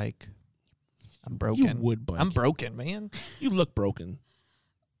I like? bike. I'm broken. You would bike. I'm broken, man. You look broken.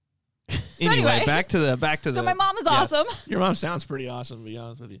 Anyway, anyway. back to the. So my mom is awesome. Your mom sounds pretty awesome, to be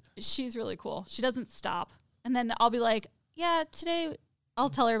honest with you. She's really cool. She doesn't stop. And then I'll be like, yeah, today I'll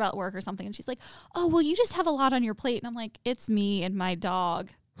tell her about work or something. And she's like, oh, well, you just have a lot on your plate. And I'm like, it's me and my dog.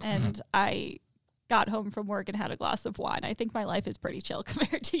 And I got home from work and had a glass of wine. I think my life is pretty chill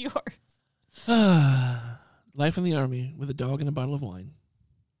compared to yours. Life in the Army with a dog and a bottle of wine.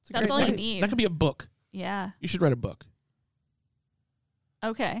 That's all you need. That could be a book. Yeah. You should write a book.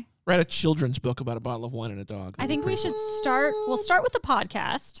 Okay. Write a children's book about a bottle of wine and a dog. I think we should start. We'll start with the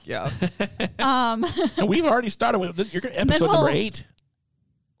podcast. Yeah. And we've already started with you're episode number 8.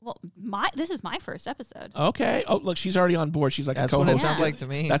 Well, this is my first episode. Okay. Oh, look, she's already on board. She's like That's a what co-host. it sounds like to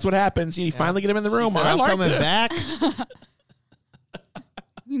me. That's what happens. You finally get him in the room. Said, I I'm like coming this. back.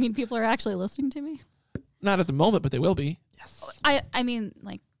 You mean people are actually listening to me? Not at the moment, but they will be. I mean,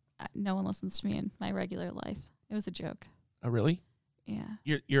 like, no one listens to me in my regular life. It was a joke. Oh, really?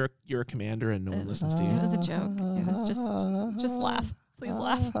 Yeah. You're a commander and no one listens to It you. was a joke. It was just laugh. Please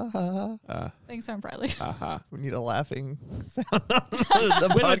laugh. Thanks, Tom Bradley. We need a laughing sound on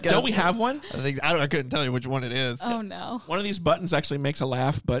the Wait, podcast. don't we have one? I couldn't tell you which one it is. Oh no. One of these buttons actually makes a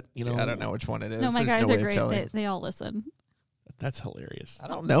laugh, but you know I don't know which one it is. No, my There's guys way are of great. telling. They all listen. That's hilarious. I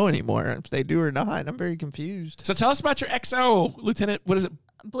don't know anymore if they do or not. I'm very confused. So tell us about your XO, Lieutenant. What is it?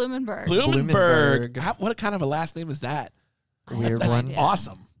 Blumenberg. Blumenberg. Blumenberg. What kind of a last name is that? Weird That's one.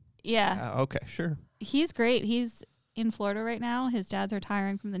 awesome. Yeah. Okay, sure. He's great. He's in Florida right now. His dad's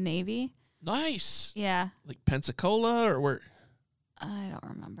retiring from the Navy. Nice. Yeah. Like Pensacola or where? I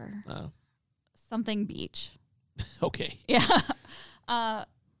don't remember. Oh. Something beach. Okay. Yeah. But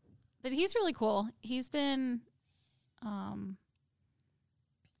he's really cool. He's been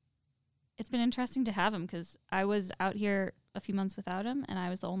it's been interesting to have him because I was out here a few months without him and I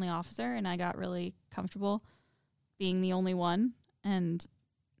was the only officer and I got really comfortable being the only one. And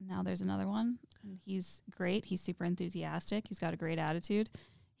now there's another one. And he's great. He's super enthusiastic. He's got a great attitude.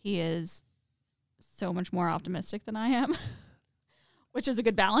 He is so much more optimistic than I am, which is a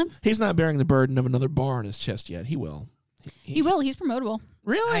good balance. He's not bearing the burden of another bar on his chest yet. He will. He will. He's promotable.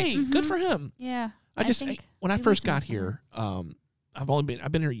 Really? Nice. Good for him. Yeah. When I he first lives got in the here,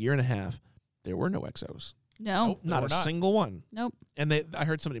 I've been here a year and a half. There were no XOs. No. Not a single one. Nope. And I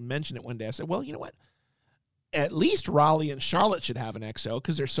heard somebody mention it one day. I said, well, you know what? At least Raleigh and Charlotte should have an XO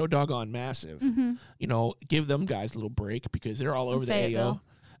because they're so doggone massive. Mm-hmm. You know, give them guys a little break because they're all over the AO.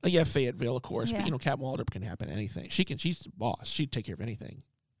 Yeah, Fayetteville, of course. Yeah. But, you know, Captain Waldrop can happen anything. She's the boss. She'd take care of anything.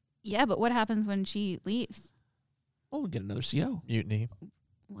 Yeah, but what happens when she leaves? Well, we'll get another CO. Mutiny.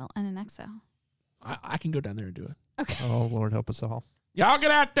 Well, and an XO. I can go down there and do it. Okay. Oh, Lord help us all. Y'all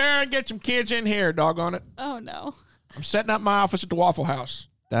get out there and get some kids in here, doggone it. Oh, no. I'm setting up my office at the Waffle House.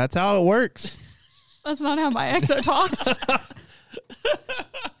 That's how it works. That's not how my XO talks.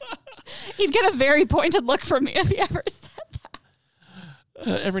 He'd get a very pointed look from me if he ever said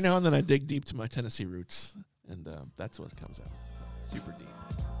that. Every now and then I dig deep to my Tennessee roots, and that's what comes out. So, Super deep.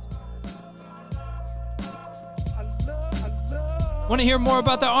 Want to hear more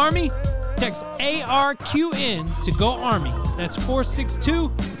about the Army? Text ARQN to Go Army. That's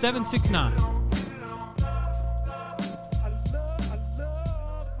 462-769. Glad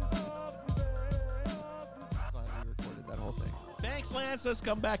we recorded that whole thing. Thanks, Lance. Let's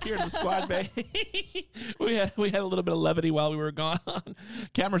come back here to the squad bay. we had a little bit of levity while we were gone.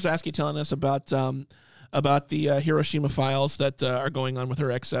 Cam Rosaschi telling us about the Hiroshima files that are going on with her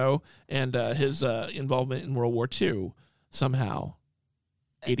XO and his involvement in World War II somehow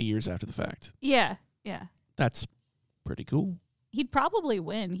 80 years after the fact. Yeah. That's pretty cool. He'd probably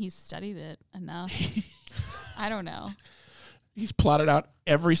win. He's studied it enough. I don't know. He's plotted out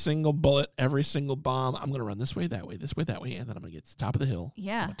every single bullet, every single bomb. I'm going to run this way, that way, and then I'm going to get to the top of the hill.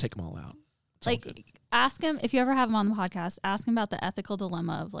 Yeah. I'm going to take them all out. It's all good. Ask him, if you ever have him on the podcast, ask him about the ethical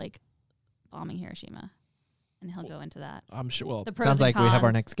dilemma of, bombing Hiroshima. And he'll go into that. I'm sure. Well, The pros Sounds and like we have our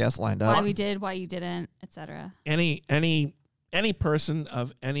cons, next guest lined up. why we did, why you didn't, etc. any person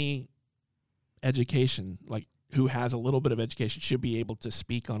of any education, who has a little bit of education, should be able to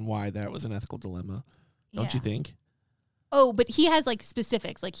speak on why that was an ethical dilemma. Don't you think? Oh, but he has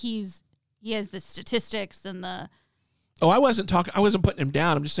specifics. He has the statistics and the Oh, I wasn't putting him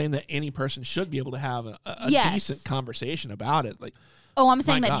down. I'm just saying that any person should be able to have a Yes. decent conversation about it. Like, Oh, I'm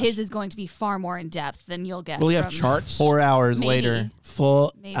saying My that gosh. his is going to be far more in depth than you'll get. will he have from- charts? 4 hours Maybe. later,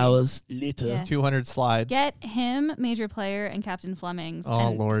 4 Maybe. hours later. Yeah. 200 slides. Get him, Major Player, and Captain Flemings. Oh,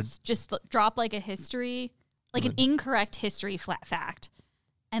 and Lord. Just drop like a history, like an incorrect history flat fact,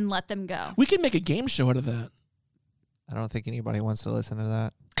 and let them go. We can make a game show out of that. I don't think anybody wants to listen to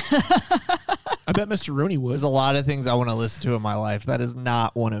that. I bet Mr. Rooney would. There's a lot of things I want to listen to in my life. That is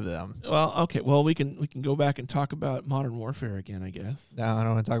not one of them. Well, okay. Well, we can go back and talk about Modern Warfare again, I guess. No, I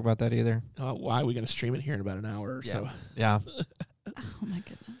don't want to talk about that either. Why are we going to stream it here in about an hour or so? Yeah, Oh my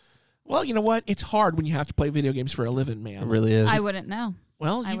goodness. Well, you know what? It's hard when you have to play video games for a living, man. it really is. I wouldn't know.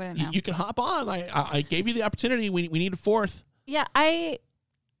 Well, I wouldn't know. you can hop on. I gave you the opportunity. We need a fourth. Yeah, I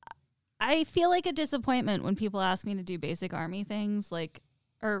feel like a disappointment when people ask me to do basic army things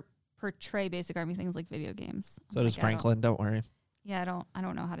or portray basic army things like video games. So does Franklin. Don't worry. I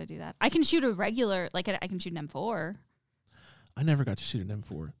don't know how to do that. I can shoot a regular, I can shoot an M4. I never got to shoot an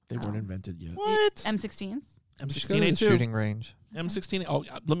M4. They Oh. weren't invented yet. What? M16s. You should go to the M16A2. shooting range. M16. Oh,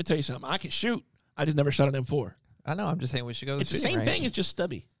 let me tell you something. I can shoot. I just never shot an M4. I know. I'm just saying we should go to the It's the shooting same range. thing. It's just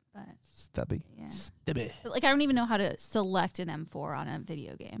stubby. But Stubby. yeah. Stubby. But I don't even know how to select an M4 on a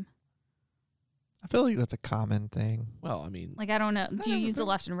video game. I feel like that's a common thing. Well, I mean, I don't know. Do you use the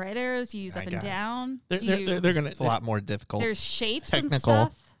left and right arrows? Do you use I up and got it. down? they're gonna. It's a lot more difficult. There's shapes and Technical.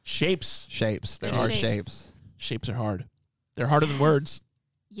 stuff. Shapes. Shapes. There There's are shapes. shapes. Shapes are hard. They're harder than words.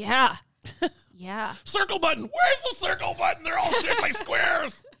 Yeah. Yeah. Circle button. Where's the circle button? They're all shaped like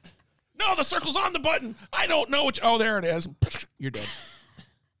squares. No, the circle's on the button. I don't know which. Oh, there it is. You're dead.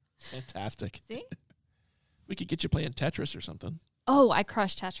 Fantastic. See? We could get you playing Tetris or something. Oh, I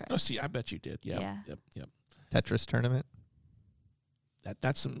crushed Tetris. Oh, see, I bet you did. Yep, Yeah. Yep. Tetris tournament.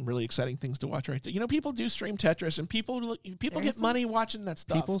 That's some really exciting things to watch right there. You know, people do stream Tetris, and people get Seriously? money watching that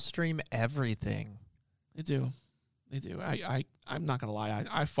stuff. People stream everything. They do. I'm not gonna lie.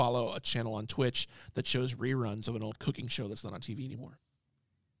 I follow a channel on Twitch that shows reruns of an old cooking show that's not on TV anymore.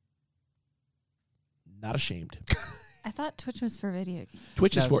 Not ashamed. I thought Twitch was for video games.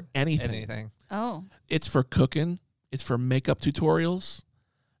 Twitch is No, for anything. Anything. Oh. It's for cooking. It's for makeup tutorials.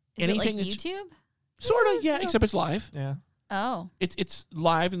 Is Anything it like that YouTube? Sort of, yeah, except it's live. Yeah. Oh. It's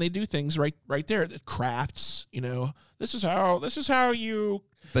live, and they do things right there. The crafts, you know. This is how you.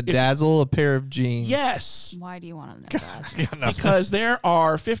 Bedazzle a pair of jeans. Yes, Why do you want to know that? Yeah, no. because there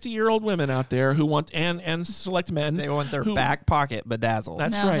are 50-year-old women out there who want and select men. They want their who- back pocket bedazzled.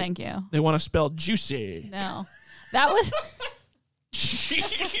 That's no, right. thank you. They want to spell juicy. No. That was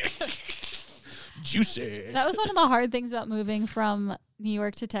Juicy. that was one of the hard things about moving from New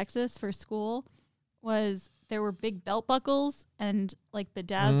York to Texas for school was there were big belt buckles and like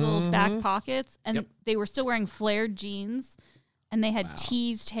bedazzled back pockets, and Yep. they were still wearing flared jeans, and they had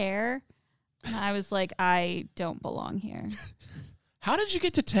teased hair. And I was like, I don't belong here. How did you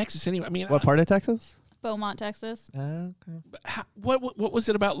get to Texas anyway? I mean, What part of Texas? Beaumont, Texas. Okay. what was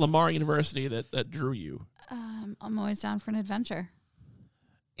it about Lamar University that drew you? I'm always down for an adventure.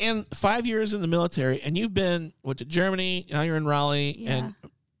 And 5 years in the military, and you've been to Germany. Now you're in Raleigh, Yeah. and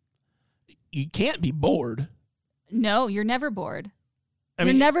you can't be bored. No, you're never bored. I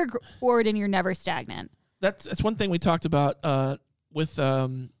You're mean, never bored, and you're never stagnant. that's one thing we talked about with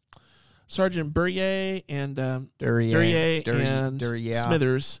Sergeant Burrier and Duryea and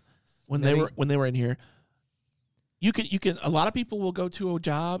Smithers when they were in here. You can a lot of people will go to a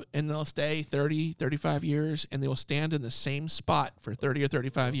job and they'll stay 30, 35 years, and they will stand in the same spot for 30 or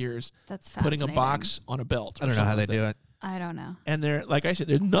 35 years, That's putting fascinating. a box on a belt. I don't know how they do it. I don't know. And they're, like I said,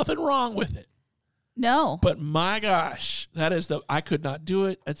 there's nothing wrong with it. No. But my gosh, I could not do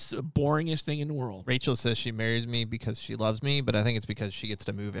it. It's the boringest thing in the world. Rachel says she marries me because she loves me, but I think it's because she gets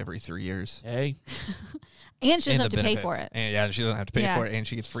to move every 3 years. Hey, And she doesn't And have the to pay benefits. for it. And yeah, she doesn't have to pay Yeah. for it, and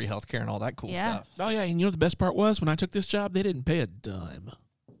she gets free health care and all that cool Yeah. stuff. oh yeah, and you know what the best part was? When I took this job, they didn't pay a dime.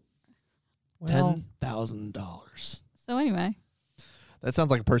 Well, $10,000. So anyway, that sounds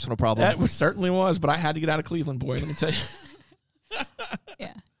like a personal problem. That certainly was, but I had to get out of Cleveland, boy. Let me tell you.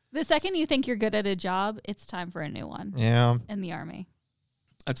 yeah. The second you think you're good at a job, it's time for a new one Yeah. in the Army,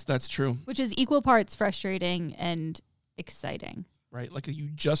 That's true, which is equal parts frustrating and exciting. right? Like you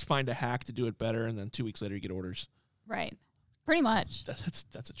just find a hack to do it better, and then 2 weeks later you get orders. Right. Pretty much. That's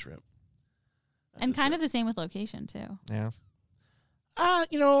a trip. And kind of the same with location, too. Yeah. I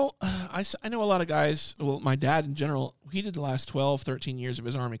know a lot of guys. Well, my dad in general, he did the last 12, 13 years of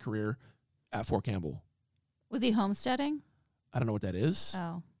his Army career at Fort Campbell. Was he homesteading? I don't know what that is,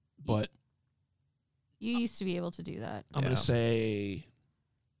 Oh. but You used to be able to do that. I'm going Yeah. to say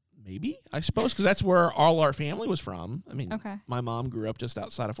maybe, I suppose, because that's where all our family was from. I mean, Okay. my mom grew up just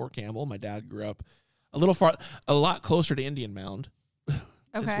outside of Fort Campbell. My dad grew up a lot closer to Indian Mound.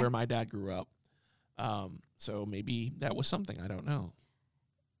 Okay. Is where my dad grew up. So maybe that was something. I don't know.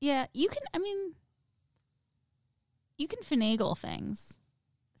 Yeah, you can finagle things.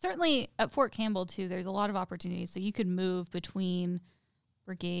 Certainly at Fort Campbell, too, there's a lot of opportunities. So you could move between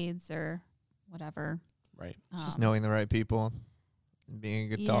brigades or whatever. Right. Just knowing the right people, and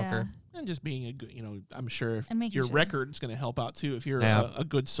being a good talker. And just being a good, I'm sure if And making your sure. record's going to help out, too. If you're Yeah. a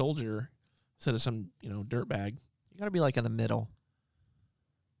good soldier instead of some, dirtbag. You got to be like in the middle.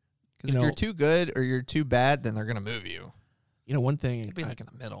 Because You if you're know- too good or you're too bad, then they're going to move you. One thing. Be like in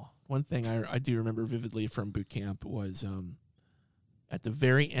the middle. One thing I do remember vividly from boot camp was at the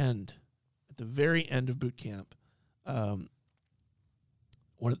very end of boot camp, one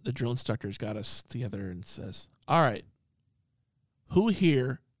of the drill instructors got us together and says, "All right, who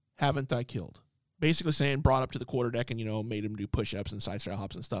here haven't I killed?" Basically saying, brought up to the quarterdeck and made him do push-ups and side straddle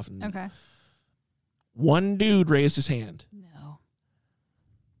hops and stuff. And Okay. one dude raised his hand. No.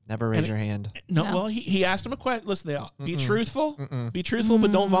 Never raise your hand. No, No. well, he asked him a question. Listen, be Mm-mm. truthful. Mm-mm. Be truthful,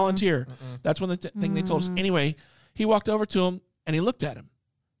 but don't volunteer. That's one of the thing they told us. Mm. Anyway, he walked over to him and he looked at him.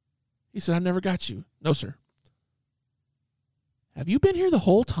 He said, "I never got you." "No, sir." "Have you been here the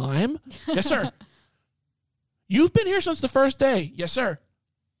whole time?" "Yes, sir." "You've been here since the first day?" "Yes, sir."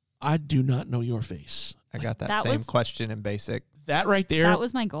 "I do not know your face." I got that That same was- question in basic. That right there. That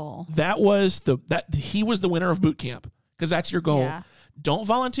was my goal. He was the winner of boot camp because that's your goal. Yeah. Don't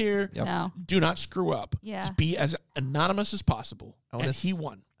volunteer. Yep. No. Do not screw up. Yeah. Just be as anonymous as possible. I wanna And he s-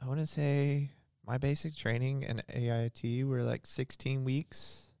 won. I want to say my basic training in AIT were like 16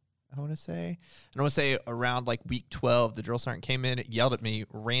 weeks. I want to say. And I want to say around like week 12, the drill sergeant came in, yelled at me,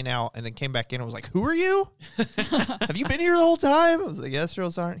 ran out, and then came back in and was like, "Who are you? Have you been here the whole time?" I was like, "Yes,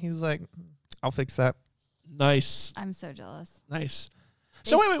 drill sergeant." He was like, "I'll fix that." Nice. I'm so jealous. Nice.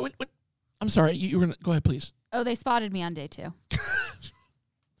 So wait. I'm sorry. You were gonna go ahead, please. Oh, they spotted me on day 2.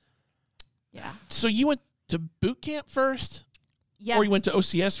 Yeah. So you went to boot camp first, Yeah. or you went to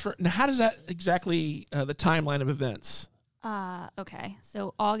OCS first? Now, how does that exactly the timeline of events? Okay.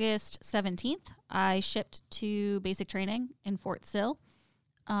 So August 17th, I shipped to basic training in Fort Sill.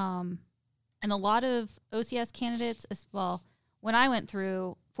 And a lot of OCS candidates as well. When I went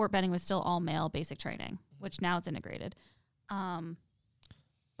through, Fort Benning was still all male basic training, which now it's integrated.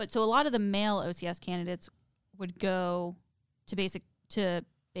 But so a lot of the male OCS candidates would go to basic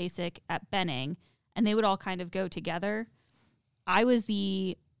at Benning, and they would all kind of go together. I was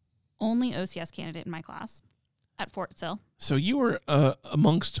the only OCS candidate in my class at Fort Sill. So you were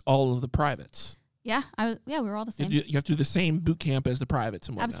amongst all of the privates. Yeah, we were all the same. You have to do the same boot camp as the privates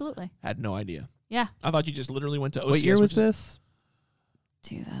and whatnot. Absolutely. Had no idea. Yeah. I thought you just literally went to OCS. What year was which is- this?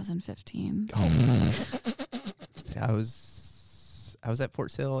 2015. See, I was at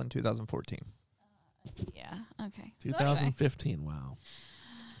Fort Sill in 2014. Yeah. Okay. 2015. Wow.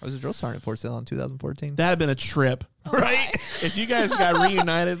 I was a drill sergeant at Fort Sill in 2014. That'd been a trip. Right? If you guys got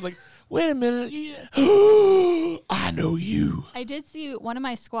reunited, like, wait a minute. Yeah. I know you. I did see one of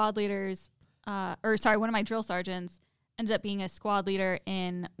my squad leaders, one of my drill sergeants ended up being a squad leader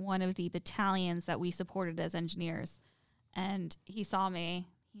in one of the battalions that we supported as engineers. And he saw me.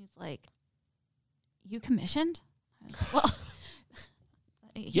 He's like, "You commissioned?" I was like, well,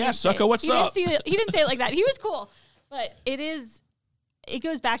 he Yeah, didn't say sucka, it. what's He up? He didn't say it like that. He was cool. But it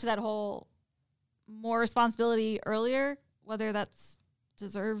goes back to that whole more responsibility earlier, whether that's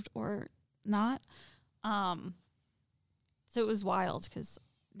deserved or not. So it was wild because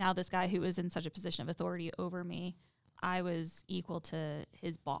now this guy who was in such a position of authority over me, I was equal to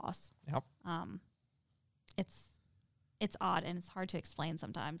his boss. Yep. It's odd and it's hard to explain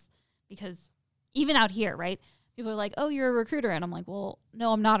sometimes because even out here, right? People are like, "Oh, you're a recruiter," and I'm like, "Well,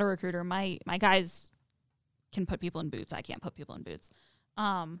 no, I'm not a recruiter. My guys can put people in boots. I can't put people in boots."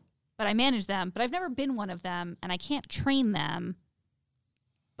 But I manage them. But I've never been one of them, and I can't train them.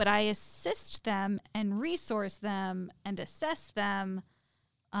 But I assist them and resource them and assess them.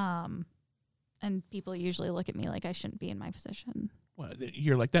 And people usually look at me like I shouldn't be in my position. Well,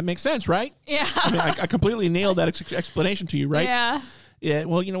 you're like, that makes sense, right? Yeah. I mean, I completely nailed that explanation to you, right? Yeah. Yeah.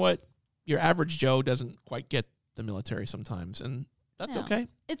 Well, you know what? Your average Joe doesn't quite get the military sometimes, and that's No. okay.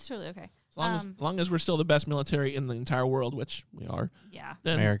 It's totally okay. As long as we're still the best military in the entire world, which we are. Yeah.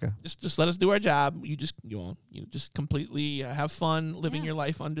 Then America. Just let us do our job. You just completely have fun living Yeah. your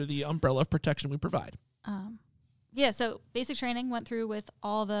life under the umbrella of protection we provide. Yeah, so basic training went through with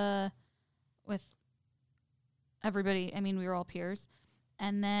everybody. I mean, we were all peers.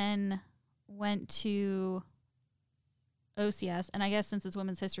 And then went to OCS, and I guess since it's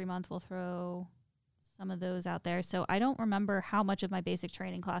Women's History Month, we'll throw some of those out there. So I don't remember how much of my basic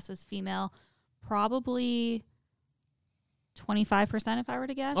training class was female. Probably 25% if I were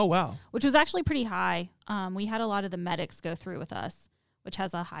to guess. Oh, wow. Which was actually pretty high. We had a lot of the medics go through with us, which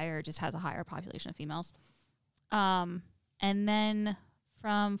has a higher population of females. And then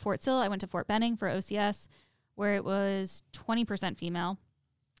from Fort Sill, I went to Fort Benning for OCS, where it was 20% female.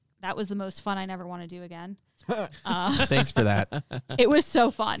 That was the most fun I never want to do again. Thanks for that. It was so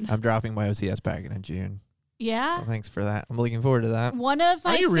fun. I'm dropping my OCS packet in June. Yeah. So thanks for that. I'm looking forward to that. One of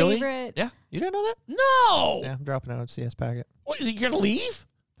my Are you really? favorite. Yeah. You didn't know that? No. Yeah, I'm dropping an OCS packet. What, is he going to leave?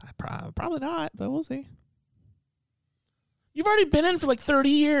 Probably not, but we'll see. You've already been in for like 30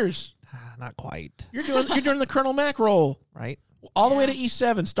 years. Not quite. You're doing the Colonel Mac role. Right? All the way to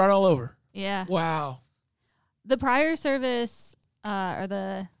E7. Start all over. Yeah. Wow. The prior service or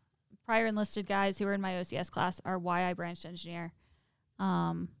the prior enlisted guys who were in my OCS class are why I branched engineer.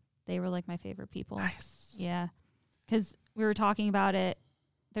 They were like my favorite people. Nice. Yeah. Because we were talking about it.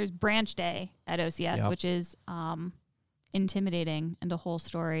 There's branch day at OCS, which is intimidating and a whole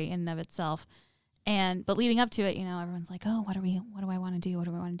story in and of itself. But leading up to it, everyone's like, oh, what do I want to do? What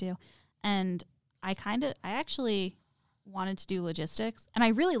do I want to do? And I actually wanted to do logistics, and I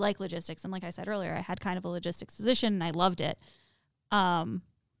really like logistics. And like I said earlier, I had kind of a logistics position and I loved it.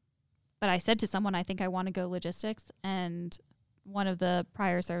 But I said to someone, I think I want to go logistics. And one of the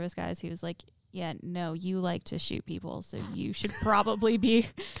prior service guys, he was like, yeah, no, you like to shoot people. So you should probably be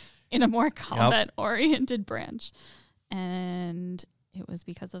in a more combat oriented branch. And it was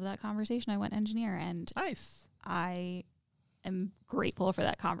because of that conversation I went engineer, and nice. I am grateful for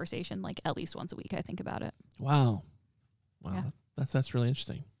that conversation. Like at least once a week, I think about it. Wow. Yeah. That's really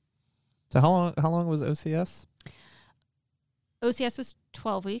interesting. So how long was OCS? OCS was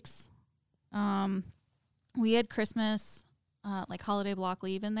 12 weeks. We had Christmas, like holiday block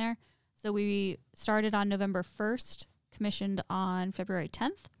leave in there. So we started on November 1st, commissioned on February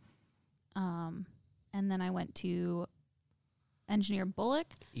 10th. And then I went to engineer Bullock.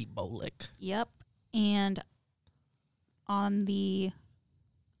 Bullock. Yep. And on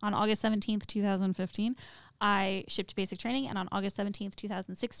August 17th, 2015, I shipped basic training. And on August 17th,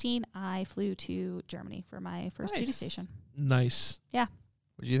 2016, I flew to Germany for my first duty station. Nice. Yeah.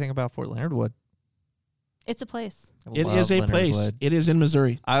 What did you think about Fort Leonard Wood? It's a place. It is a place. Wood. It is in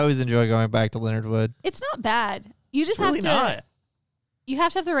Missouri. I always enjoy going back to Leonard Wood. It's not bad. You just Really not. You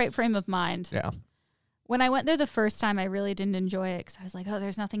have to have the right frame of mind. Yeah. When I went there the first time, I really didn't enjoy it because I was like, oh,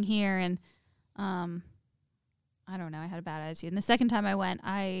 there's nothing here. And I don't know. I had a bad attitude. And the second time I went,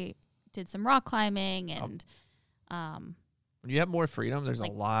 I did some rock climbing and when you have more freedom, there's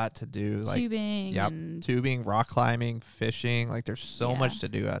like a lot to do. Like tubing. And tubing, rock climbing, fishing. Like there's so much to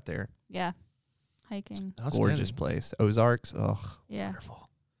do out there. Yeah. Hiking. Gorgeous place. Ozarks. Ugh. Yeah. Wonderful.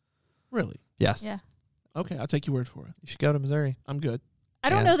 Really? Yes. Yeah. Okay, I'll take your word for it. You should go to Missouri. I'm good. I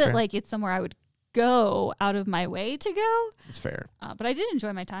don't Yeah, know that's that fair. like it's somewhere I would go out of my way to go. It's fair. But I did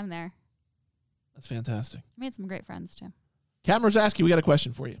enjoy my time there. That's fantastic. I made some great friends too. Captain Rosaschi, we got a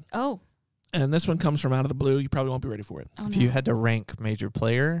question for you. Oh. And this one comes from out of the blue. You probably won't be ready for it. Oh, If no. you had to rank Major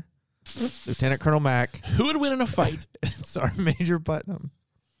Player, Lieutenant Colonel Mack, Who would win in a fight? Sergeant Major Putnam,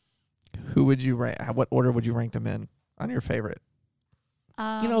 who would you rank? What order would you rank them in on your favorite?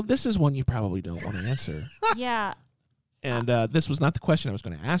 This is one you probably don't want to answer. Yeah. And this was not the question I was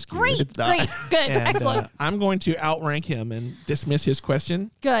going to ask you. Great. Great. Good. And, Excellent. I'm going to outrank him and dismiss his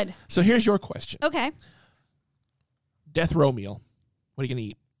question. Good. So here's your question. Okay. Death row meal. What are you going to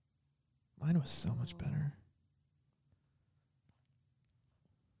eat? Mine was so much better.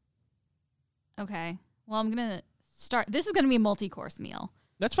 Okay. Well, I'm going to start. This is going to be a multi-course meal.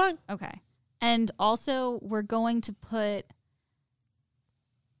 That's fine. Okay. And also, we're going to put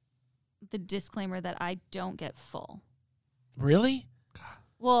the disclaimer that I don't get full. Really?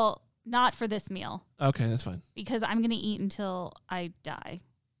 Well, not for this meal, Okay, that's fine. because I'm going to eat until I die,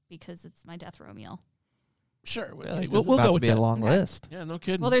 because it's my death row meal. Sure. Really? We'll About go to with be that. a long Okay. list. Yeah, no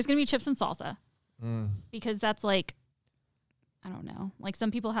kidding. Well, there's going to be chips and salsa, Mm. because that's like, I don't know. Like some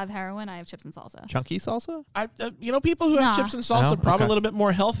people have heroin, I have chips and salsa. Chunky salsa? People who have Nah. chips and salsa No? probably Okay. a little bit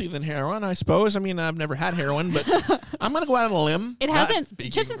more healthy than heroin, I suppose. I mean, I've never had heroin, but I'm going to go out on a limb. It Not hasn't.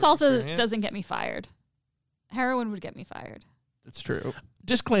 speaking Chips and from salsa experience. doesn't get me fired. Heroin would get me fired. That's true.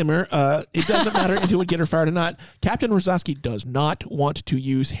 Disclaimer, it doesn't matter if it would get her fired or not. Captain Rosaschi does not want to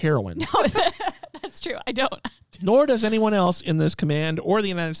use heroin, No, that's true. I don't. nor does anyone else in this command or the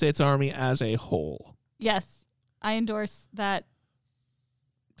United States Army as a whole. Yes, I endorse that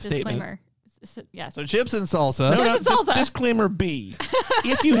Statement. disclaimer. Yes. So chips and salsa. Chips and salsa. Disclaimer B.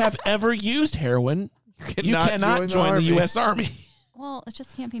 If you have ever used heroin, You cannot join the U.S. Army. Well, it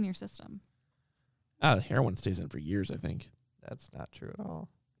just can't be in your system. Heroin stays in for years, I think. That's not true at all.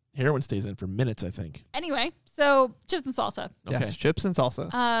 Heroin stays in for minutes, I think. Anyway, so chips and salsa. Okay. Yes, chips and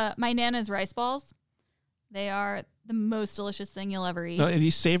salsa. My Nana's rice balls. They are the most delicious thing you'll ever eat. Is he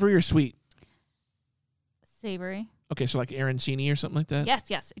savory or sweet? Savory. Okay, so like arancini or something like that?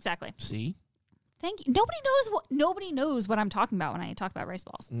 Yes, exactly. See? Thank you. Nobody knows what I'm talking about when I talk about rice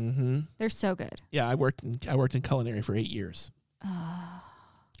balls. Mm-hmm. They're so good. Yeah, I worked in culinary for 8 years.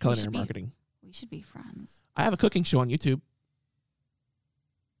 Culinary marketing. We should be friends. I have a cooking show on YouTube.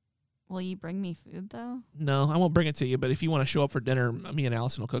 Will you bring me food though? No, I won't bring it to you, but if you want to show up for dinner, me and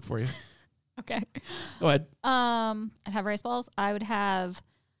Allison will cook for you. Okay. Go ahead. I'd have rice balls. I would have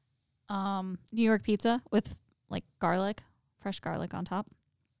New York pizza with like garlic, fresh garlic on top.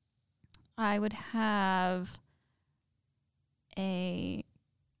 I would have a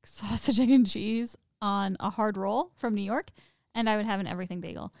sausage, egg, and cheese on a hard roll from New York, and I would have an everything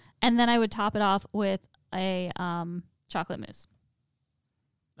bagel. And then I would top it off with a chocolate mousse.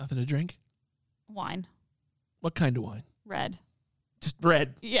 Nothing to drink? Wine. What kind of wine? Red. Just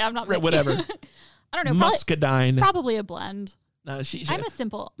red. Yeah, I'm not red. picky. Whatever. I don't know. Muscadine. Probably a blend. No, I'm a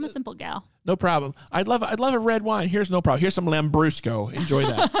simple gal. No problem. I'd love a red wine. Here's no problem. Here's some Lambrusco. Enjoy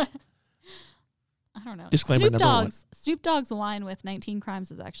that. I don't know. Disclaimer number one. Snoop Dogg's wine with 19 Crimes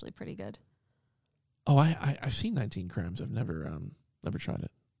is actually pretty good. Oh, I've seen 19 Crimes. I've never tried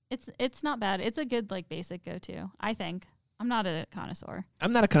it. It's not bad. It's a good like basic go-to, I think. I'm not a connoisseur.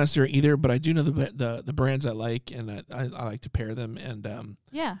 I'm not a connoisseur either, but I do know the brands I like, and I like to pair them. And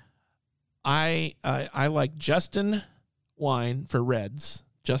yeah, I like Justin wine for reds.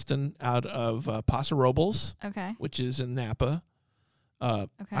 Justin out of Paso Robles, okay, which is in Napa. Okay.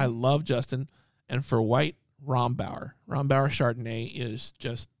 I love Justin, and for white, Rombauer. Rombauer Chardonnay is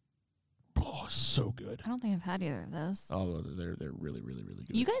just so good. I don't think I've had either of those. Oh, they're really, really, really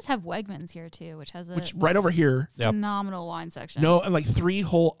good. You guys have Wegmans here too, which has right over here. Phenomenal wine section. No, and like 3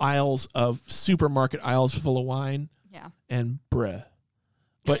 whole aisles of supermarket aisles full of wine. Yeah. And bruh.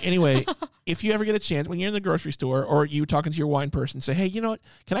 But anyway, if you ever get a chance, when you're in the grocery store or you talking to your wine person, say, hey, you know what?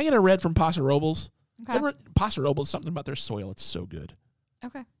 Can I get a red from Paso Robles? Okay. Paso Robles, something about their soil. It's so good.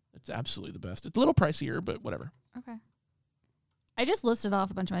 Okay. It's absolutely the best. It's a little pricier, but whatever. Okay. I just listed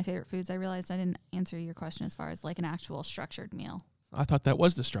off a bunch of my favorite foods. I realized I didn't answer your question as far as like an actual structured meal. I thought that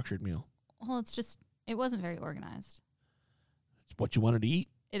was the structured meal. Well, it wasn't very organized. It's what you wanted to eat.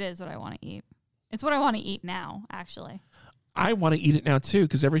 It is what I want to eat. It's what I want to eat now, actually. I want to eat it now, too,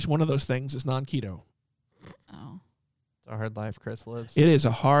 because every one of those things is non-keto. Oh. It's a hard life Chris lives. It is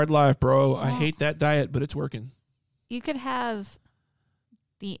a hard life, bro. I hate that diet, but it's working. You could have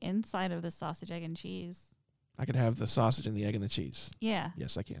the inside of the sausage, egg, and cheese. I could have the sausage and the egg and the cheese. Yeah.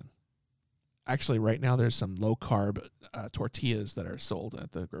 Yes, I can. Actually, right now there's some low-carb tortillas that are sold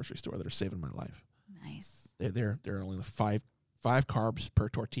at the grocery store that are saving my life. Nice. They're only the five carbs per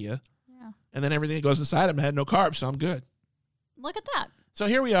tortilla. Yeah. And then everything that goes inside them had no carbs, so I'm good. Look at that. So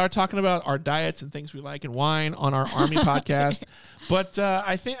here we are talking about our diets and things we like and wine on our Army podcast. But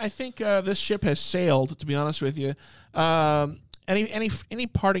I think this ship has sailed, to be honest with you. Any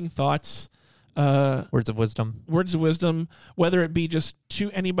parting thoughts? Words of wisdom, whether it be just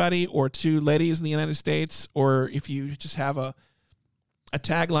to anybody or to ladies in the United States, or if you just have a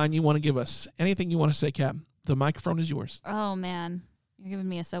tagline you want to give us. Anything you want to say, Cap. The microphone is yours. Oh, man. You're giving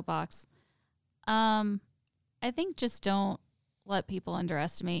me a soapbox. I think just don't let people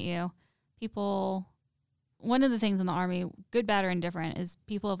underestimate you. One of the things in the Army, good, bad, or indifferent, is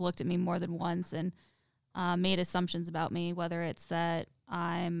people have looked at me more than once and made assumptions about me, whether it's that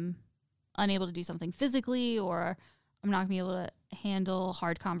I'm unable to do something physically or I'm not going to be able to handle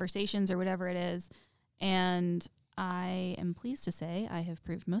hard conversations or whatever it is. And I am pleased to say I have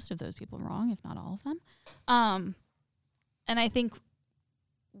proved most of those people wrong, if not all of them. And I think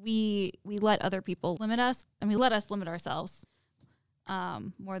we let other people limit us, and we let us limit ourselves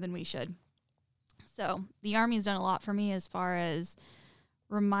more than we should. So the Army's done a lot for me as far as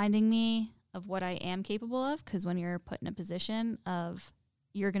reminding me of what I am capable of, because when you're put in a position of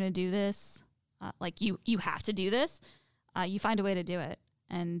you're going to do this, like you have to do this, you find a way to do it.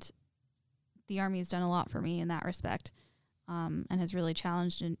 And the Army's done a lot for me in that respect, and has really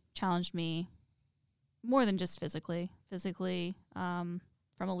challenged me more than just physically,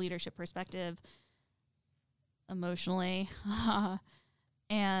 from a leadership perspective, emotionally,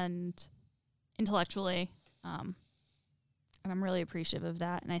 and intellectually. And I'm really appreciative of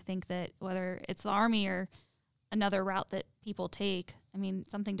that. And I think that whether it's the Army or another route that people take, I mean,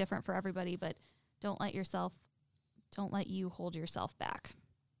 something different for everybody, but don't let you hold yourself back.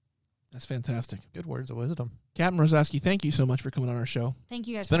 That's fantastic. Good words of wisdom. Captain Rosaschi, thank you so much for coming on our show. Thank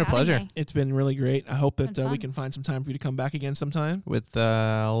you guys. It's been for a having pleasure. me. It's been really great. I hope that Been we fun. can find some time for you to come back again sometime. With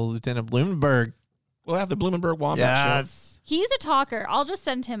Lieutenant Blumenberg. We'll have the Blumenberg Wombat show. He's a talker. I'll just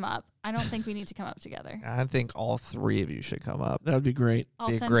send him up. I don't think we need to come up together. I think all three of you should come up. That would be great. I'll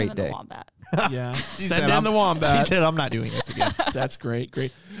Be a send great him in day. the Wombat. Yeah. She Send said, in the Wombat. She said, I'm not doing this again. That's great.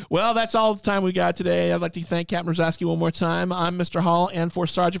 Great. Well, that's all the time we got today. I'd like to thank Captain Rosaschi one more time. I'm Mr. Hall, and for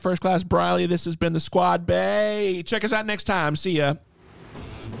Sergeant First Class Briley, this has been the Squad Bay. Check us out next time. See ya.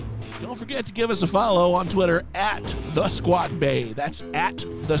 Don't forget to give us a follow on Twitter at The Squad Bay. That's at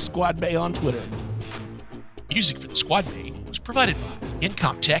The Squad Bay on Twitter. Music for the Squad Bay was provided by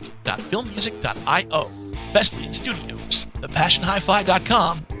incomtech.filmmusic.io, Vestlian Studios,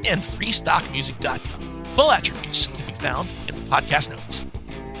 thepassionhifi.com, and freestockmusic.com. Full attributes can be found in the podcast notes.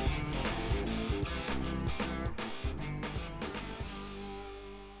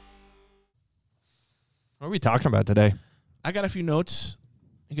 What are we talking about today? I got a few notes.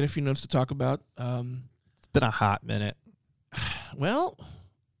 To talk about. It's been a hot minute. Well,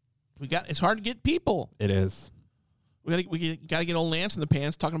 it's hard to get people. It is. We got to get old Lance in the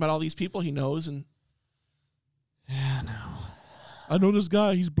pants talking about all these people he knows. And Yeah, no. I know this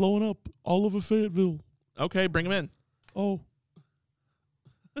guy. He's blowing up all over Fayetteville. Okay, bring him in. Oh.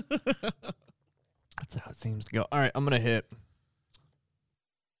 That's how it seems to go. All right, I'm going to hit